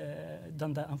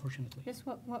done that, unfortunately. Just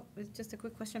just a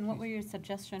quick question. What would your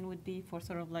suggestion would be for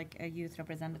sort of like a youth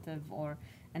representative or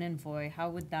an envoy? How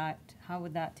would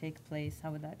that take place?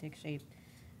 How would that take shape?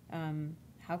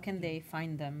 How can they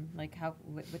find them? Like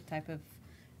what type of?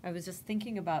 I was just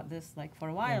thinking about this like for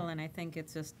a while, and I think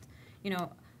it's just,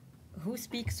 who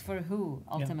speaks for who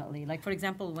ultimately? Like, for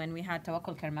example, when we had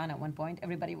Tawakkul Karman at one point,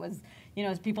 everybody was,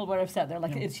 people were upset. They're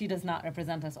like, she does not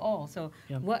represent us all. So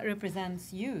what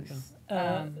represents youth?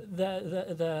 To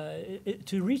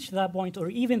reach that point or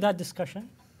even that discussion,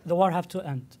 the war have to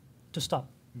end, to stop.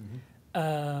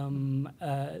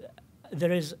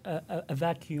 There is a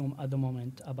vacuum at the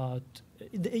moment about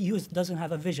the youth doesn't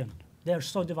have a vision. They are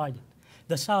so divided.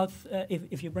 The South,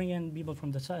 if you bring in people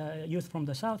from the youth from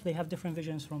the South, they have different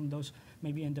visions from those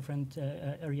maybe in different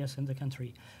areas in the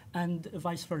country, and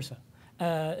vice versa.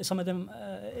 Some of them,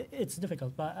 it's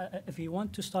difficult, but if you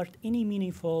want to start any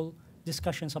meaningful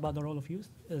discussions about the role of youth,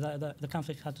 the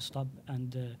conflict had to stop,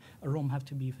 and a room have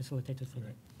to be facilitated for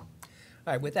that. All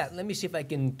right, with that, let me see if I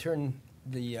can turn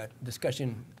the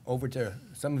discussion over to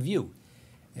some of you.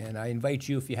 And I invite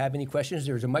you, if you have any questions,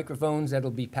 there's a microphones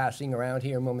that'll be passing around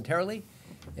here momentarily.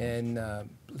 And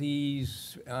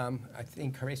please, I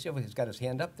think Horacio has got his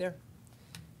hand up there.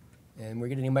 And we're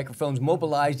getting microphones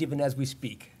mobilized even as we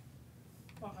speak.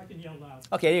 I can yell loud.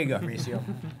 Okay, there you go, Horacio.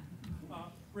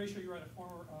 Horacio, you're at a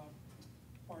former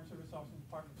Foreign Service Officer in the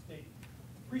Department of State.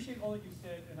 Appreciate all that you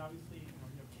said, and obviously, you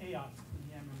have chaos in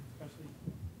Yemen, especially when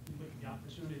you look at the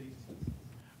opportunities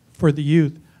for the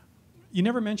youth. You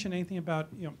never mentioned anything about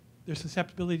their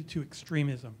susceptibility to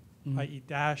extremism, i.e.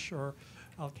 Daesh or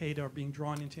Al-Qaeda, or being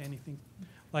drawn into anything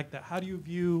like that. How do you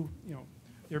view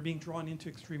they're being drawn into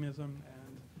extremism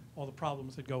and all the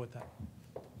problems that go with that?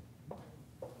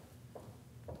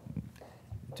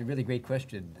 It's a really great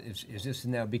question. Is this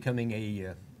now becoming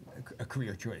a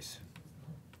career choice?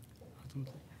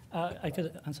 I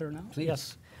could answer now? Please.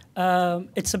 Yes.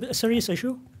 It's a serious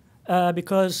issue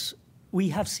because we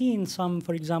have seen some,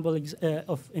 for example,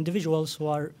 of individuals who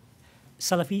are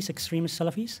Salafis, extremist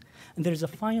Salafis, and there's a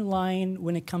fine line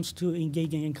when it comes to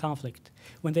engaging in conflict.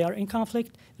 When they are in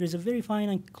conflict, there's a very fine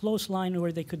and close line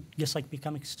where they could just like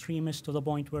become extremists to the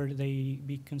point where they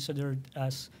be considered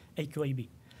as AQAB.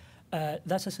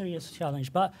 That's a serious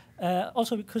challenge, but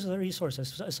also because of the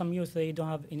resources. Some youth, they don't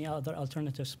have any other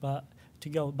alternatives but to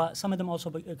go. But some of them also,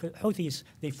 Houthis,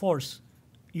 they force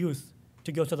youth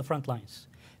to go to the front lines.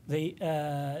 There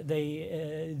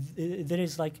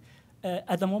is like,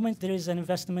 at the moment, there is an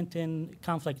investment in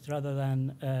conflict rather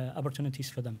than opportunities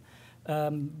for them.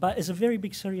 But it's a very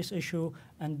big, serious issue.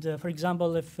 And for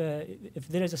example, if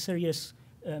there is a serious,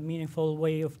 meaningful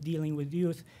way of dealing with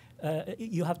youth,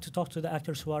 you have to talk to the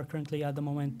actors who are currently at the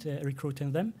moment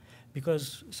recruiting them,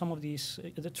 because some of these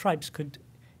the tribes could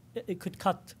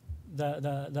cut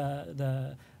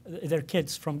their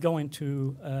kids from going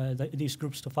to these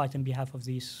groups to fight on behalf of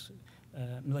these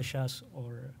militias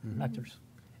or actors.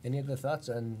 Any other thoughts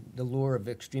on the lure of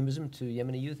extremism to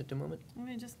Yemeni youth at the moment? I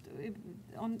mean, just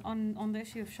on the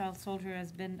issue of child soldier,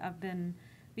 I've been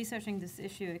researching this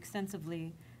issue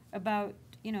extensively. About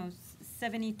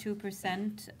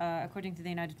 72%, according to the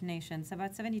United Nations,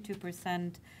 about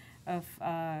 72% of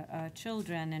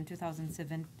children in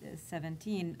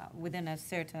 2017 within a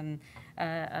certain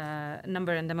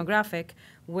number and demographic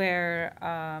were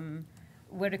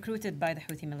recruited by the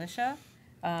Houthi militia.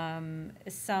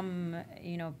 Some,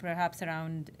 perhaps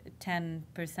around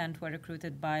 10% were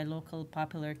recruited by local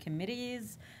popular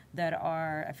committees that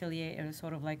are affiliated,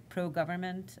 sort of like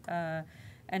pro-government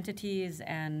entities,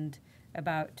 and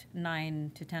about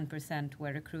 9 to 10%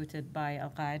 were recruited by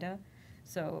Al-Qaeda.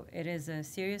 So it is a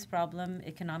serious problem.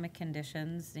 Economic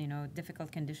conditions, difficult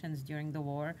conditions during the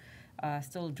war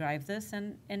still drive this,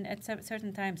 and at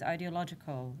certain times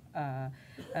ideological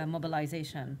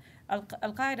mobilization.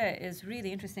 Al-Qaeda is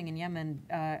really interesting in Yemen.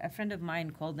 A friend of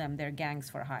mine called them their gangs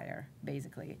for hire,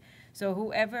 basically. So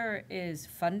whoever is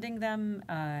funding them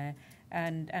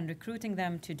and recruiting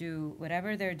them to do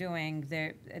whatever they're doing,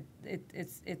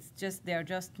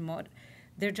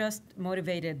 they're just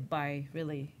motivated by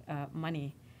really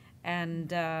money,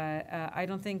 and I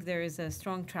don't think there is a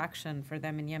strong traction for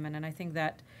them in Yemen. And I think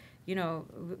that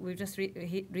we've just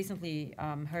recently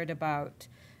heard about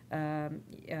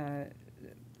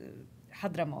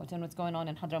Hadramaut and what's going on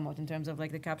in Hadramaut in terms of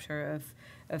like the capture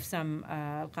of some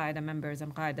Al-Qaeda members,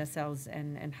 Al-Qaeda cells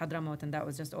in Hadramaut, and that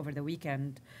was just over the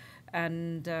weekend.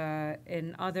 And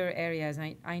in other areas,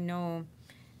 I know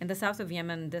in the south of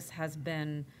Yemen, this has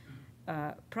been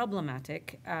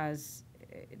problematic as,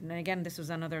 and again, this was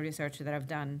another research that I've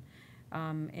done.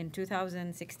 In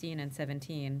 2016 and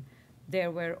 17,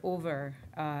 there were over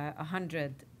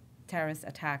 100 terrorist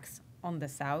attacks on the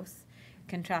south.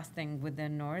 Contrasting with the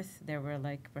north, there were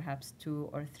like perhaps 2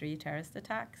 or 3 terrorist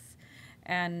attacks.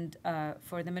 And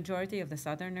for the majority of the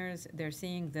southerners, they're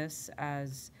seeing this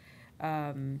as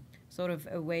sort of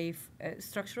a way,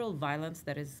 structural violence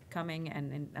that is coming,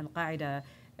 and Al-Qaeda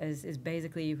is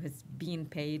basically has been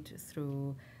paid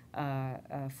through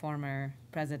former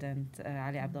President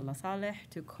Ali Abdullah Saleh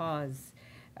to cause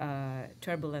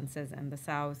turbulences in the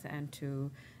south and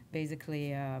to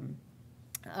basically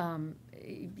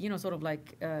sort of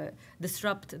like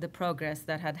disrupt the progress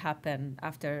that had happened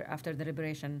after the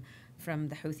liberation from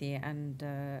the Houthi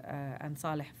and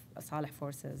Saleh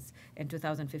forces in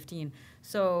 2015.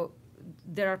 So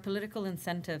there are political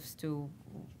incentives to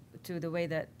the way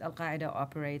that Al-Qaeda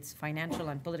operates, financial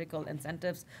and political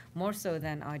incentives, more so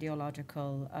than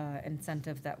ideological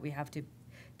incentive that we have to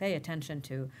pay attention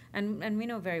to. And we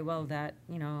know very well that,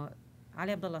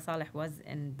 Ali Abdullah Saleh was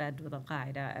in bed with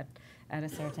Al-Qaeda at a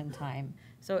certain time.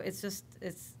 So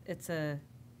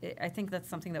I think that's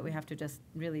something that we have to just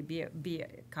really be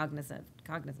cognizant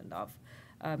of.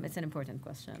 It's an important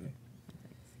question.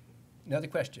 Okay. Another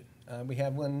question. We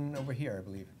have one over here, I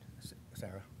believe.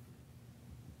 Sarah.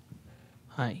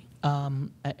 Hi.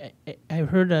 I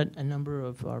heard a number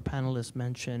of our panelists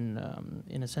mention,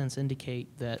 in a sense, indicate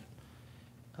that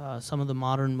some of the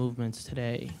modern movements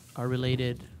today are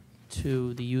related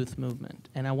to the youth movement.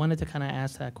 And I wanted to kind of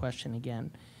ask that question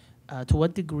again. To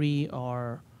what degree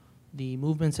are the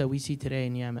movements that we see today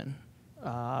in Yemen,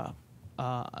 an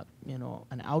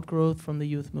outgrowth from the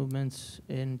youth movements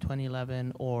in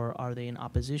 2011, or are they in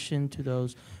opposition to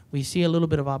those? We see a little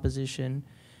bit of opposition.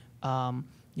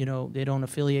 They don't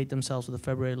affiliate themselves with the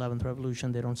February 11th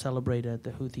revolution. They don't celebrate it.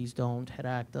 The Houthis don't.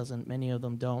 Hirak doesn't. Many of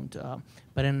them don't.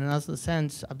 But in another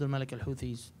sense, Abdul Malik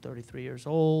al-Houthi is 33 years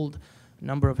old. A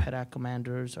number of Hirak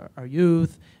commanders are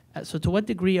youth. So to what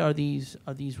degree are these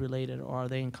related, or are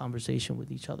they in conversation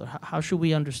with each other? How should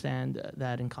we understand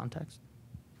that in context?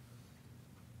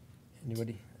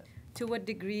 Anybody? To what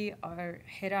degree are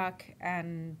Hirak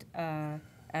and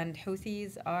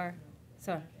Houthis are?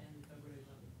 Sorry.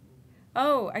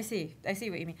 Oh, I see what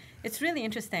you mean. It's really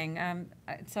interesting.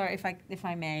 Sorry if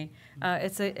I may.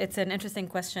 It's an interesting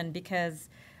question because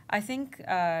I think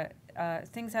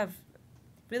things have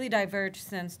really diverged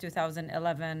since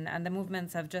 2011, and the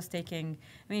movements have just taken.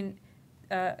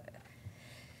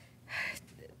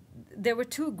 There were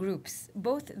two groups,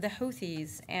 both the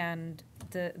Houthis and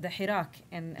the Hirak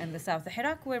in the south. The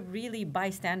Hirak were really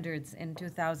bystanders in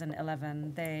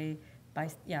 2011.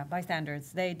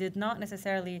 Bystanders. They did not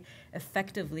necessarily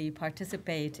effectively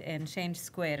participate in Change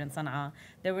Square in Sana'a.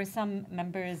 There were some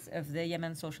members of the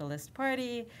Yemen Socialist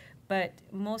Party, but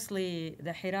mostly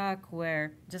the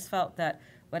Hirak just felt that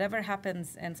whatever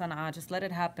happens in Sana'a, just let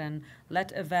it happen,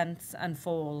 let events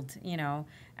unfold,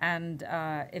 and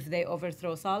if they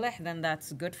overthrow Saleh, then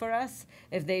that's good for us.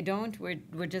 If they don't,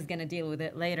 we're just going to deal with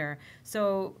it later.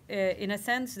 So in a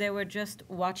sense, they were just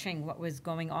watching what was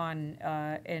going on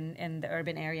in the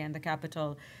urban area, in the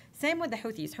capital. Same with the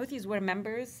Houthis. Houthis were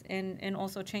members in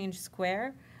also Change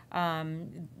Square,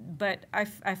 but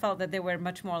I felt that they were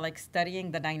much more like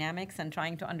studying the dynamics and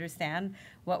trying to understand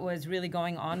what was really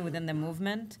going on within the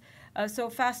movement. So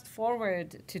fast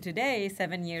forward to today,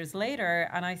 7 years later,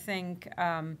 and I think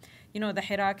the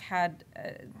Hirak had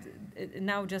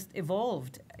now just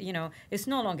evolved. It's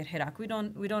no longer Hirak. We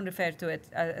don't refer to it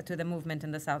to the movement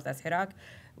in the south as Hirak.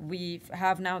 We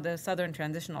have now the Southern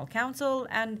Transitional Council,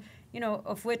 and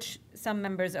of which some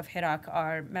members of Hirak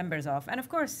are members of. And of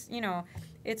course,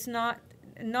 it's not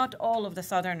all of the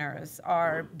Southerners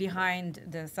are behind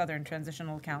the Southern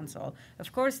Transitional Council.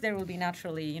 Of course, there will be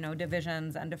naturally,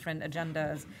 divisions and different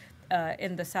agendas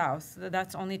in the South.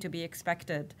 That's only to be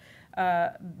expected.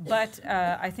 But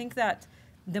I think that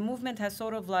the movement has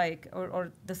sort of like,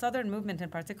 or the Southern movement in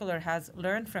particular, has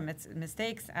learned from its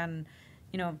mistakes. And,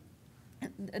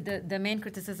 the main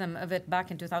criticism of it back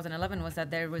in 2011 was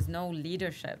that there was no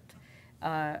leadership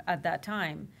at that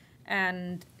time.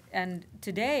 And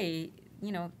today,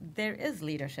 there is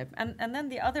leadership. And then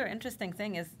the other interesting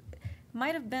thing is,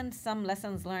 might have been some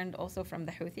lessons learned also from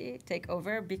the Houthi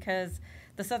takeover, because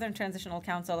the Southern Transitional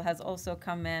Council has also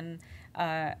come in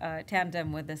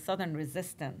tandem with the Southern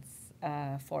Resistance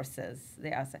forces.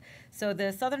 So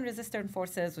the Southern Resistance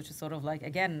forces, which is sort of like,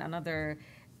 again, another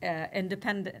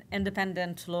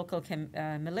independent local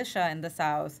militia in the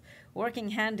South, working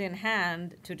hand in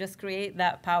hand to just create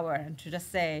that power and to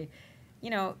just say,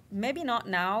 maybe not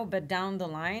now, but down the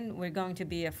line, we're going to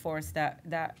be a force that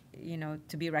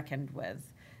to be reckoned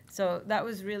with. So that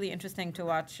was really interesting to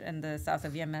watch in the south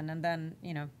of Yemen. And then,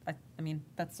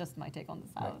 that's just my take on the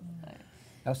south. Right.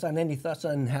 Awssan, any thoughts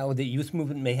on how the youth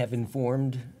movement may have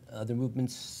informed other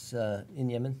movements in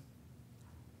Yemen?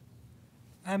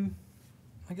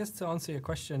 I guess to answer your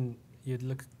question,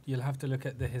 you'll have to look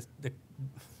at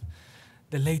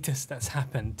the latest that's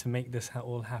happened to make this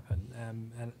all happen.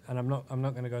 And I'm not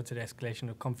going to go to the escalation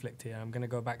of conflict here. I'm going to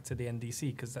go back to the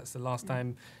NDC because that's the last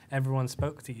time everyone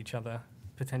spoke to each other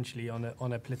potentially on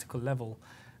a political level.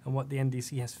 And what the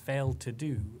NDC has failed to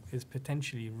do is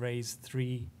potentially raise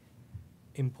three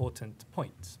important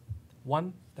points.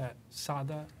 One, that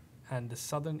SADA and the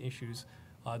southern issues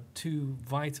are two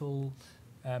vital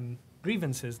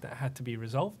grievances that had to be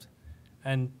resolved.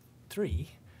 And three,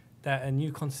 that a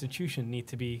new constitution need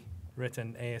to be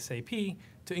written ASAP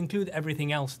to include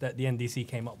everything else that the NDC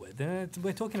came up with.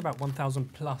 We're talking about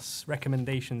 1,000 plus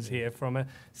recommendations here from a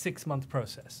 6-month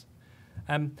process.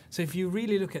 So if you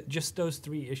really look at just those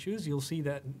three issues, you'll see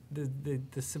that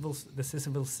the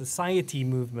civil society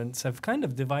movements have kind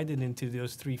of divided into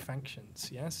those three factions,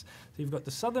 yes? So you've got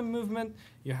the southern movement,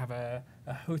 you have a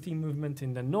Houthi movement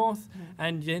in the north,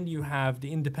 and then you have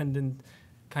the independent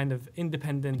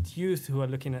youth who are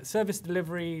looking at service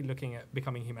delivery, looking at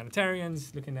becoming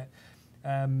humanitarians, looking at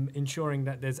ensuring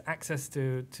that there's access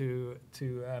to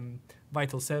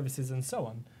vital services and so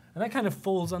on. And that kind of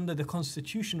falls under the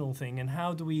constitutional thing, and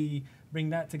how do we bring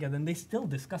that together? And they still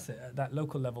discuss it at that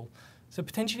local level. So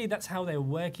potentially that's how they're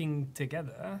working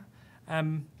together.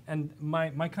 And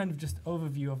my kind of just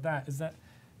overview of that is that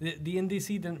the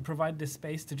NDC didn't provide this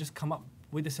space to just come up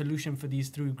with a solution for these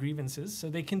three grievances, so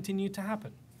they continue to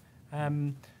happen.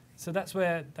 So that's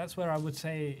where I would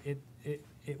say it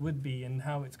would be, and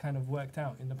how it's kind of worked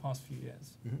out in the past few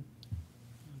years.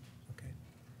 Okay.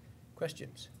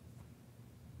 Questions?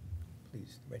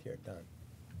 Please, right here, Don.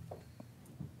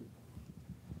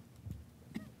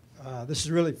 This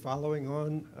is really following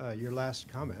on your last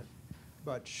comment,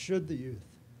 but should the youth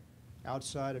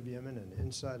outside of Yemen and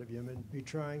inside of Yemen be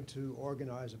trying to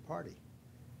organize a party?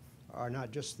 Or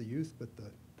not just the youth, but the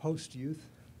post-youth?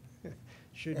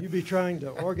 Should you be trying to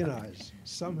organize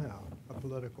somehow a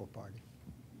political party?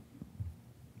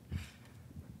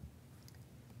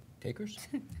 Takers?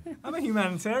 I'm a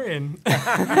humanitarian.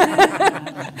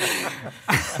 I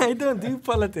don't do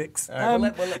politics. All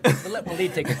right, we'll let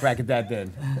Waleed take a crack at that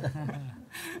then.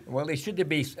 Well, should there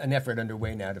be an effort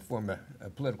underway now to form a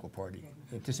political party,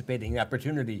 anticipating the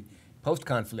opportunity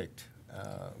post-conflict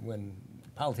when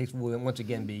politics will once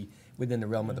again be within the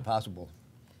realm of the possible?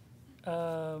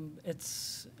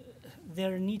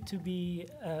 There need to be,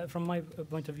 from my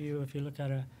point of view, if you look at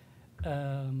it,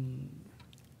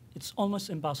 it's almost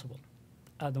impossible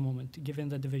at the moment, given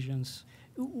the divisions,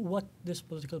 what this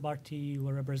political party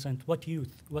will represent, what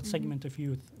youth, what segment of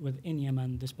youth within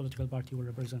Yemen this political party will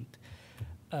represent,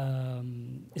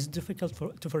 is difficult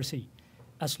to foresee.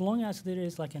 As long as there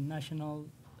is like a national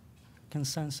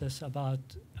consensus about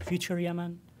future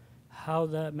Yemen, how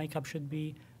the makeup should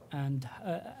be, and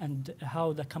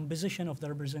how the composition of the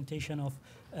representation of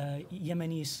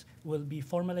Yemenis will be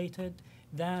formulated,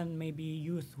 then maybe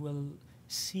youth will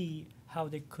see how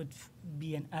they could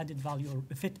be an added value or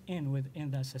fit in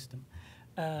within that system.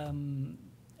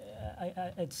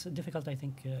 It's difficult, I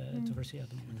think, to foresee at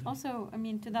the moment. Also, I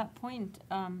mean, to that point,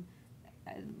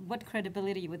 what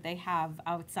credibility would they have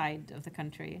outside of the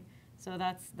country? So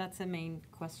that's a main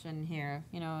question here,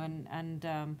 you know, and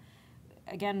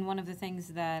again, one of the things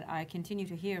that I continue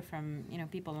to hear from, you know,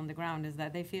 people on the ground is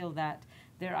that they feel that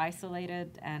they're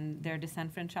isolated and they're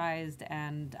disenfranchised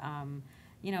and,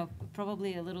 you know,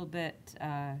 probably a little bit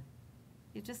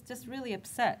just really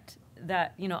upset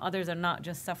that, you know, others are not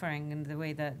just suffering in the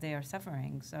way that they are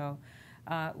suffering. So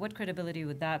what credibility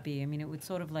would that be? I mean, it would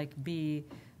sort of like be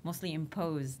mostly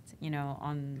imposed, you know,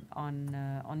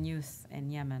 on youth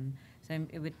in Yemen. So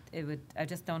it would. I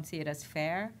just don't see it as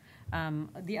fair.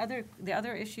 The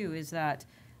other issue is that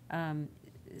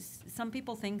some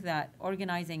people think that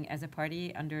organizing as a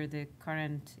party under the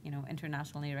current, you know,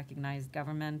 internationally recognized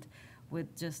government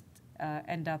would just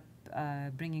end up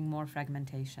bringing more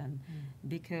fragmentation,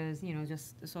 because, you know,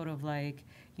 just sort of like,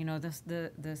 you know,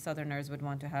 the Southerners would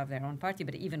want to have their own party,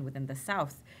 but even within the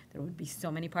South, there would be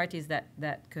so many parties that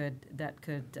could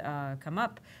come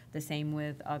up. The same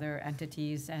with other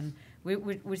entities, and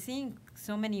we're seeing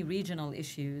so many regional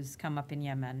issues come up in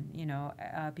Yemen. You know,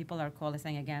 people are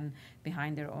coalescing again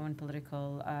behind their own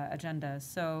political agendas.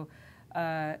 So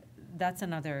that's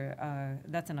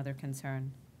another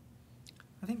concern.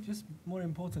 I think just more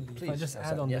importantly, Please, if I just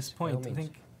add on yes, this point,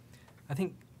 I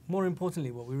think more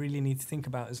importantly, what we really need to think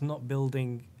about is not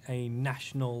building a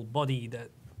national body that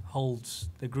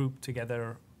holds the group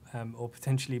together or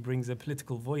potentially brings a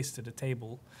political voice to the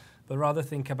table, but rather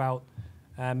think about,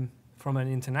 from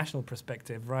an international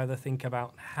perspective, rather think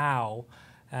about how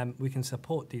we can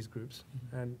support these groups.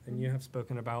 And you have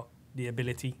spoken about the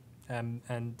ability and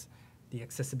the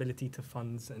accessibility to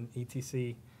funds and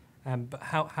etc. But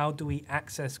how do we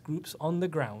access groups on the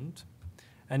ground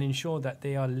and ensure that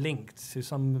they are linked to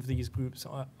some of these groups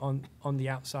on the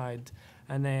outside,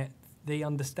 and they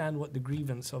understand what the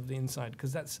grievance of the inside,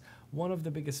 because that's one of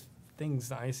the biggest things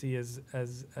that I see as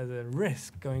a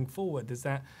risk going forward, is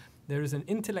that there is an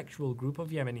intellectual group of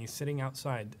Yemenis sitting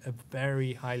outside, a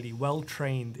very highly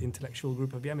well-trained intellectual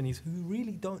group of Yemenis who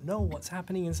really don't know what's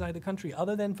happening inside the country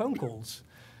other than phone calls.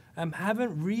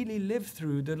 Haven't really lived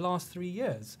through the last 3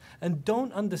 years and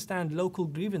don't understand local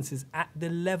grievances at the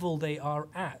level they are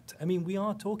at. I mean, we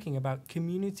are talking about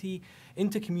community,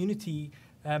 inter-community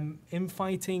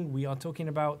infighting. We are talking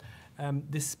about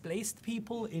displaced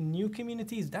people in new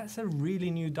communities. That's a really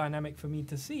new dynamic for me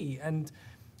to see.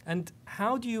 And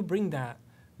how do you bring that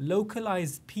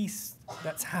localized peace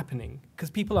that's happening?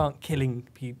 Because people aren't killing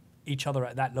each other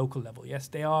at that local level. Yes,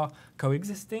 they are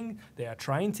coexisting. They are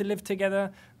trying to live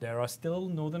together. There are still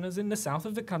northerners in the south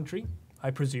of the country,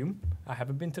 I presume. I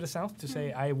haven't been to the south to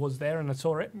say I was there and I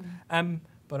saw it.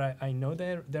 But I know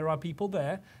there are people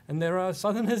there. And there are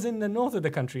southerners in the north of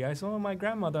the country. I saw my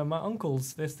grandmother, my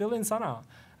uncles. They're still in Sana'a.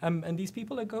 And these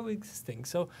people are coexisting.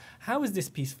 So how is this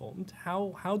peace formed?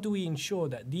 How do we ensure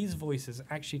that these voices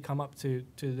actually come up to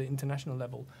the international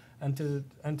level and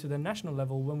to the national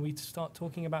level when we start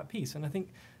talking about peace? And I think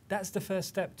that's the first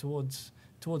step towards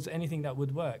anything that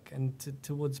would work and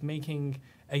towards making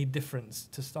a difference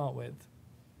to start with.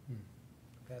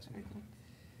 Fascinating.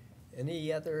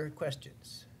 Any other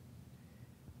questions?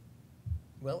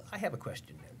 Well, I have a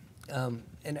question then.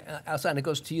 And Awssan, it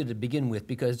goes to you to begin with,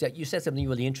 because you said something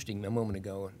really interesting a moment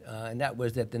ago, and that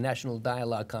was that the National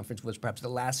Dialogue Conference was perhaps the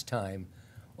last time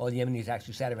all the Yemenis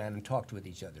actually sat around and talked with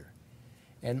each other.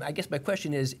 And I guess my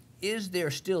question is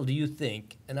there still, do you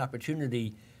think, an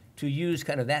opportunity to use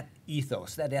kind of that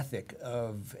ethos, that ethic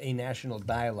of a national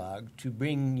dialogue to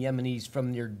bring Yemenis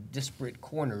from their disparate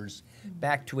corners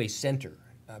back to a center,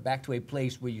 back to a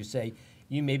place where you say,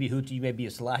 you may be Houthi, you may be a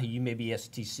Salahi, you may be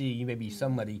STC, you may be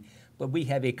somebody, but we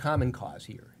have a common cause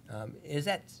here. Is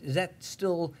that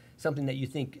still something that you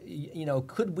think,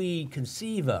 could we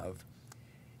conceive of,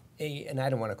 and I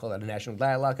don't want to call it a national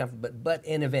dialogue conference, but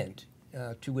an event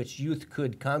to which youth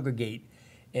could congregate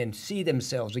and see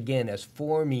themselves again as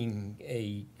forming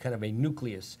a kind of a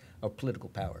nucleus of political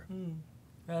power?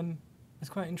 It's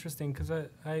quite interesting because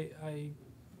I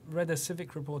read a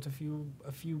civic report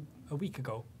a week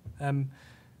ago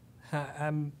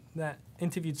that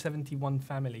interviewed 71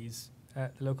 families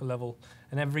at the local level,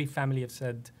 and every family have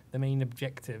said the main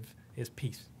objective is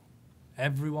peace.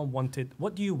 Everyone wanted,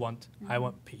 what do you want? I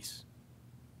want peace.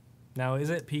 Now, is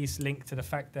it peace linked to the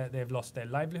fact that they've lost their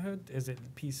livelihood? Is it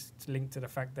peace linked to the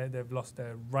fact that they've lost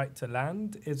their right to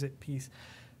land? Is it peace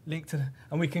linked to,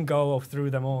 and we can go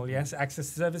through them all, yes? Access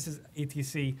to services,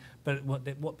 etc. But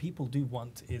what people do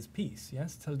want is peace,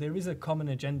 yes? So there is a common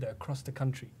agenda across the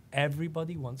country.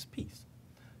 Everybody wants peace.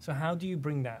 So how do you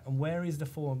bring that? And where is the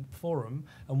forum?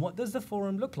 And what does the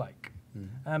forum look like?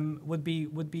 Would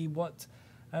be what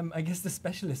I guess the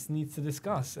specialists need to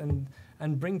discuss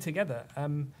and bring together.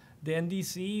 The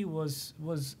NDC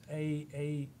was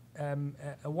a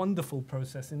wonderful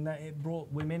process in that it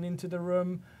brought women into the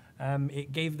room.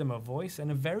 It gave them a voice, and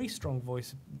a very strong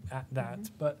voice at that.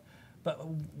 But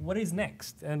what is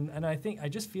next? And I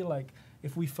just feel like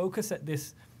if we focus at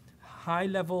this high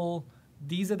level,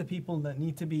 these are the people that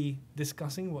need to be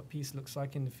discussing what peace looks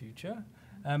like in the future.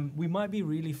 We might be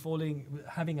really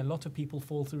having a lot of people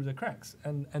fall through the cracks.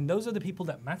 And those are the people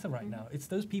that matter right now. It's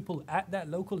those people at that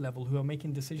local level who are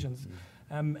making decisions,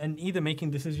 and either making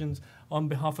decisions on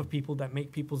behalf of people that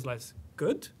make people's lives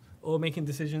good, or making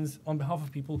decisions on behalf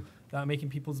of people that are making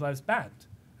people's lives bad.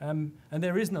 And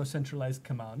there is no centralized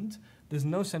command. There's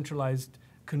no centralized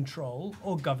control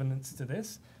or governance to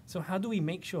this. So how do we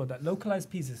make sure that localized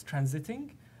peace is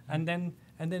transiting, and then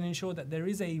ensure that there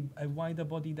is a wider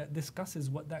body that discusses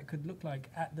what that could look like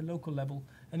at the local level,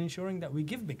 and ensuring that we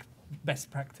give best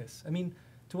practice? I mean,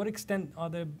 to what extent are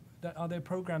there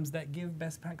programs that give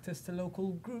best practice to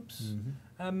local groups?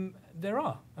 There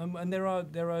are, and there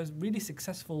are really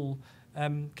successful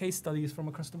case studies from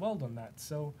across the world on that.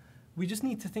 So we just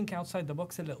need to think outside the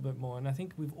box a little bit more. And I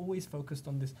think we've always focused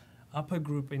on this upper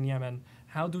group in Yemen.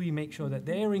 How do we make sure that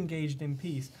they're engaged in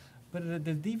peace? But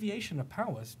the deviation of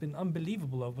power has been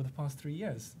unbelievable over the past 3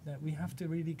 years, that we have to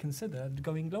really consider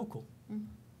going local.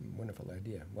 Wonderful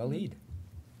idea. Waleed,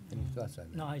 any thoughts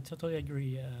on that? No, I totally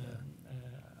agree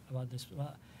about this.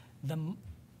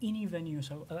 Any venues,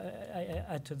 so I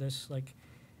add to this,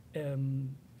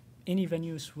 any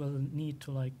venues will need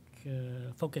to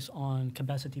focus on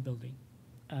capacity building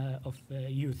of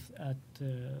youth at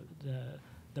the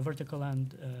the vertical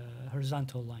and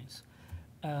horizontal lines.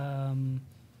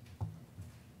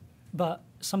 But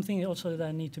something also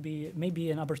that need to be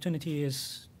maybe an opportunity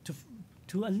is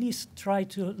to at least try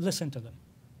to listen to them,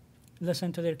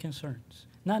 listen to their concerns,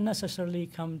 not necessarily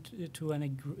come to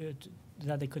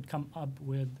that they could come up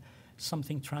with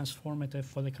something transformative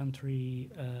for the country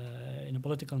in a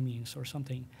political means or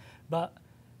something, but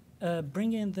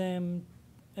bringing them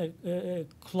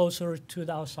closer to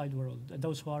the outside world,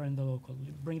 those who are in the local,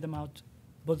 bring them out,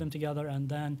 put them together, and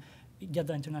then get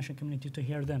the international community to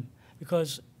hear them.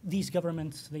 Because these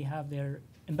governments, they have their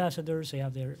ambassadors, they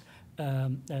have their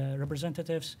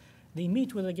representatives, they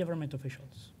meet with the government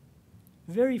officials.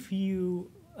 Very few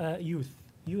youth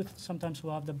sometimes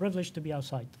will have the privilege to be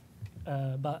outside,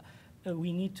 but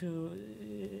we need to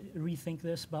rethink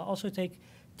this, but also take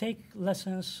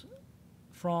lessons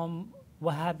from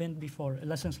what happened before,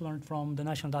 lessons learned from the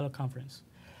National Dialogue Conference.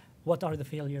 What are the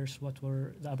failures? What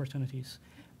were the opportunities?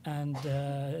 And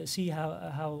see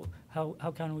how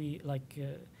can we like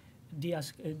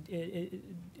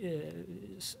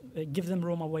give them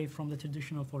room away from the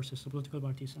traditional forces, the political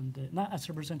parties, and not as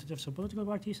representatives of political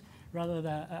parties, rather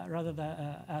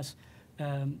as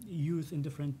youth in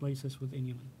different places within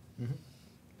Yemen. Mm-hmm.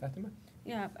 Fatima?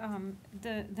 Yeah,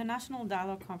 the National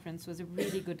Dialogue Conference was a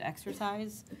really good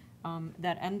exercise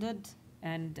that ended,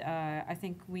 and I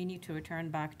think we need to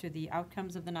return back to the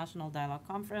outcomes of the National Dialogue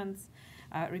Conference.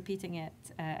 Repeating it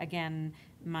again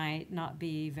might not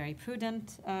be very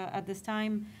prudent at this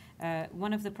time.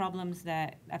 One of the problems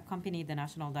that accompanied the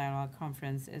National Dialogue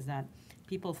Conference is that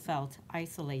people felt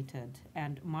isolated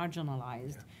and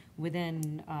marginalized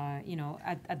within,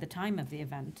 at the time of the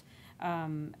event,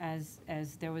 as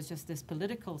there was just this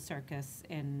political circus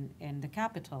in the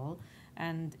capital,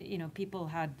 and people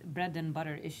had bread and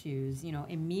butter issues,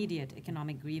 immediate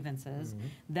economic grievances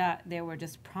that they were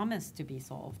just promised to be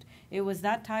solved. It was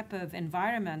that type of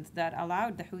environment that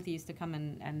allowed the Houthis to come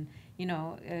and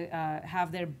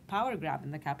have their power grab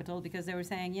in the capital, because they were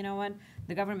saying, you know what,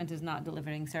 the government is not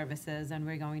delivering services, and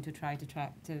we're going to try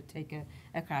to take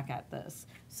a crack at this.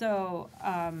 So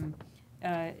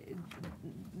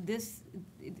this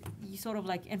sort of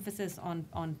like emphasis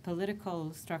on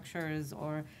political structures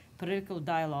or political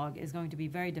dialogue is going to be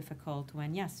very difficult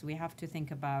when, yes, we have to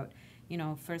think about,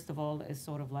 first of all, is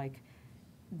sort of like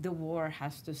the war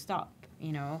has to stop.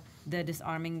 The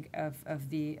disarming of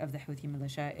the Houthi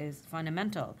militia is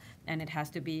fundamental, and it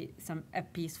has to be a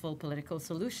peaceful political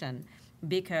solution,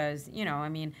 because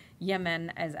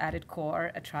Yemen is at its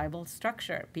core a tribal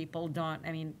structure. People don't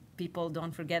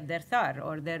forget their thar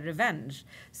or their revenge.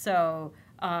 So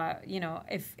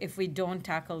if we don't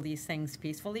tackle these things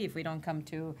peacefully, if we don't come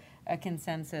to a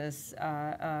consensus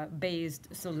based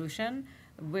solution,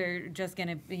 we're just going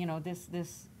to,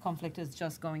 this conflict is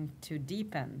just going to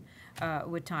deepen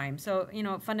with time. So,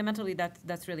 fundamentally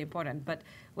that's really important. But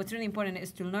what's really important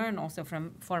is to learn also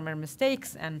from former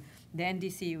mistakes. And the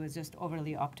NDC was just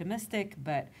overly optimistic,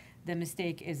 but the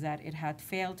mistake is that it had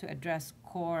failed to address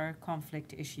core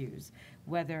conflict issues,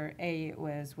 whether A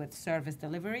was with service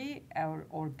delivery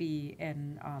or B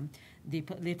in the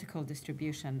political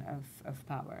distribution of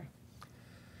power.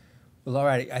 Well, all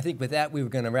right. I think with that, we were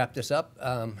going to wrap this up.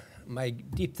 My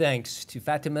deep thanks to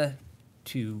Fatima,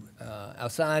 to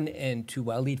Awssan, and to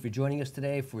Waleed for joining us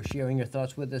today, for sharing your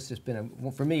thoughts with us. It's been,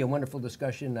 for me, a wonderful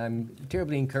discussion. I'm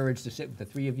terribly encouraged to sit with the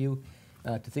three of you,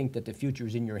 to think that the future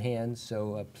is in your hands.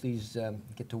 So please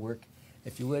get to work,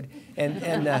 if you would.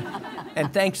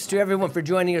 And thanks to everyone for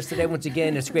joining us today. Once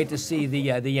again, it's great to see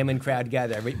the Yemen crowd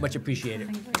gather. Much appreciated.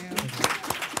 Thank you.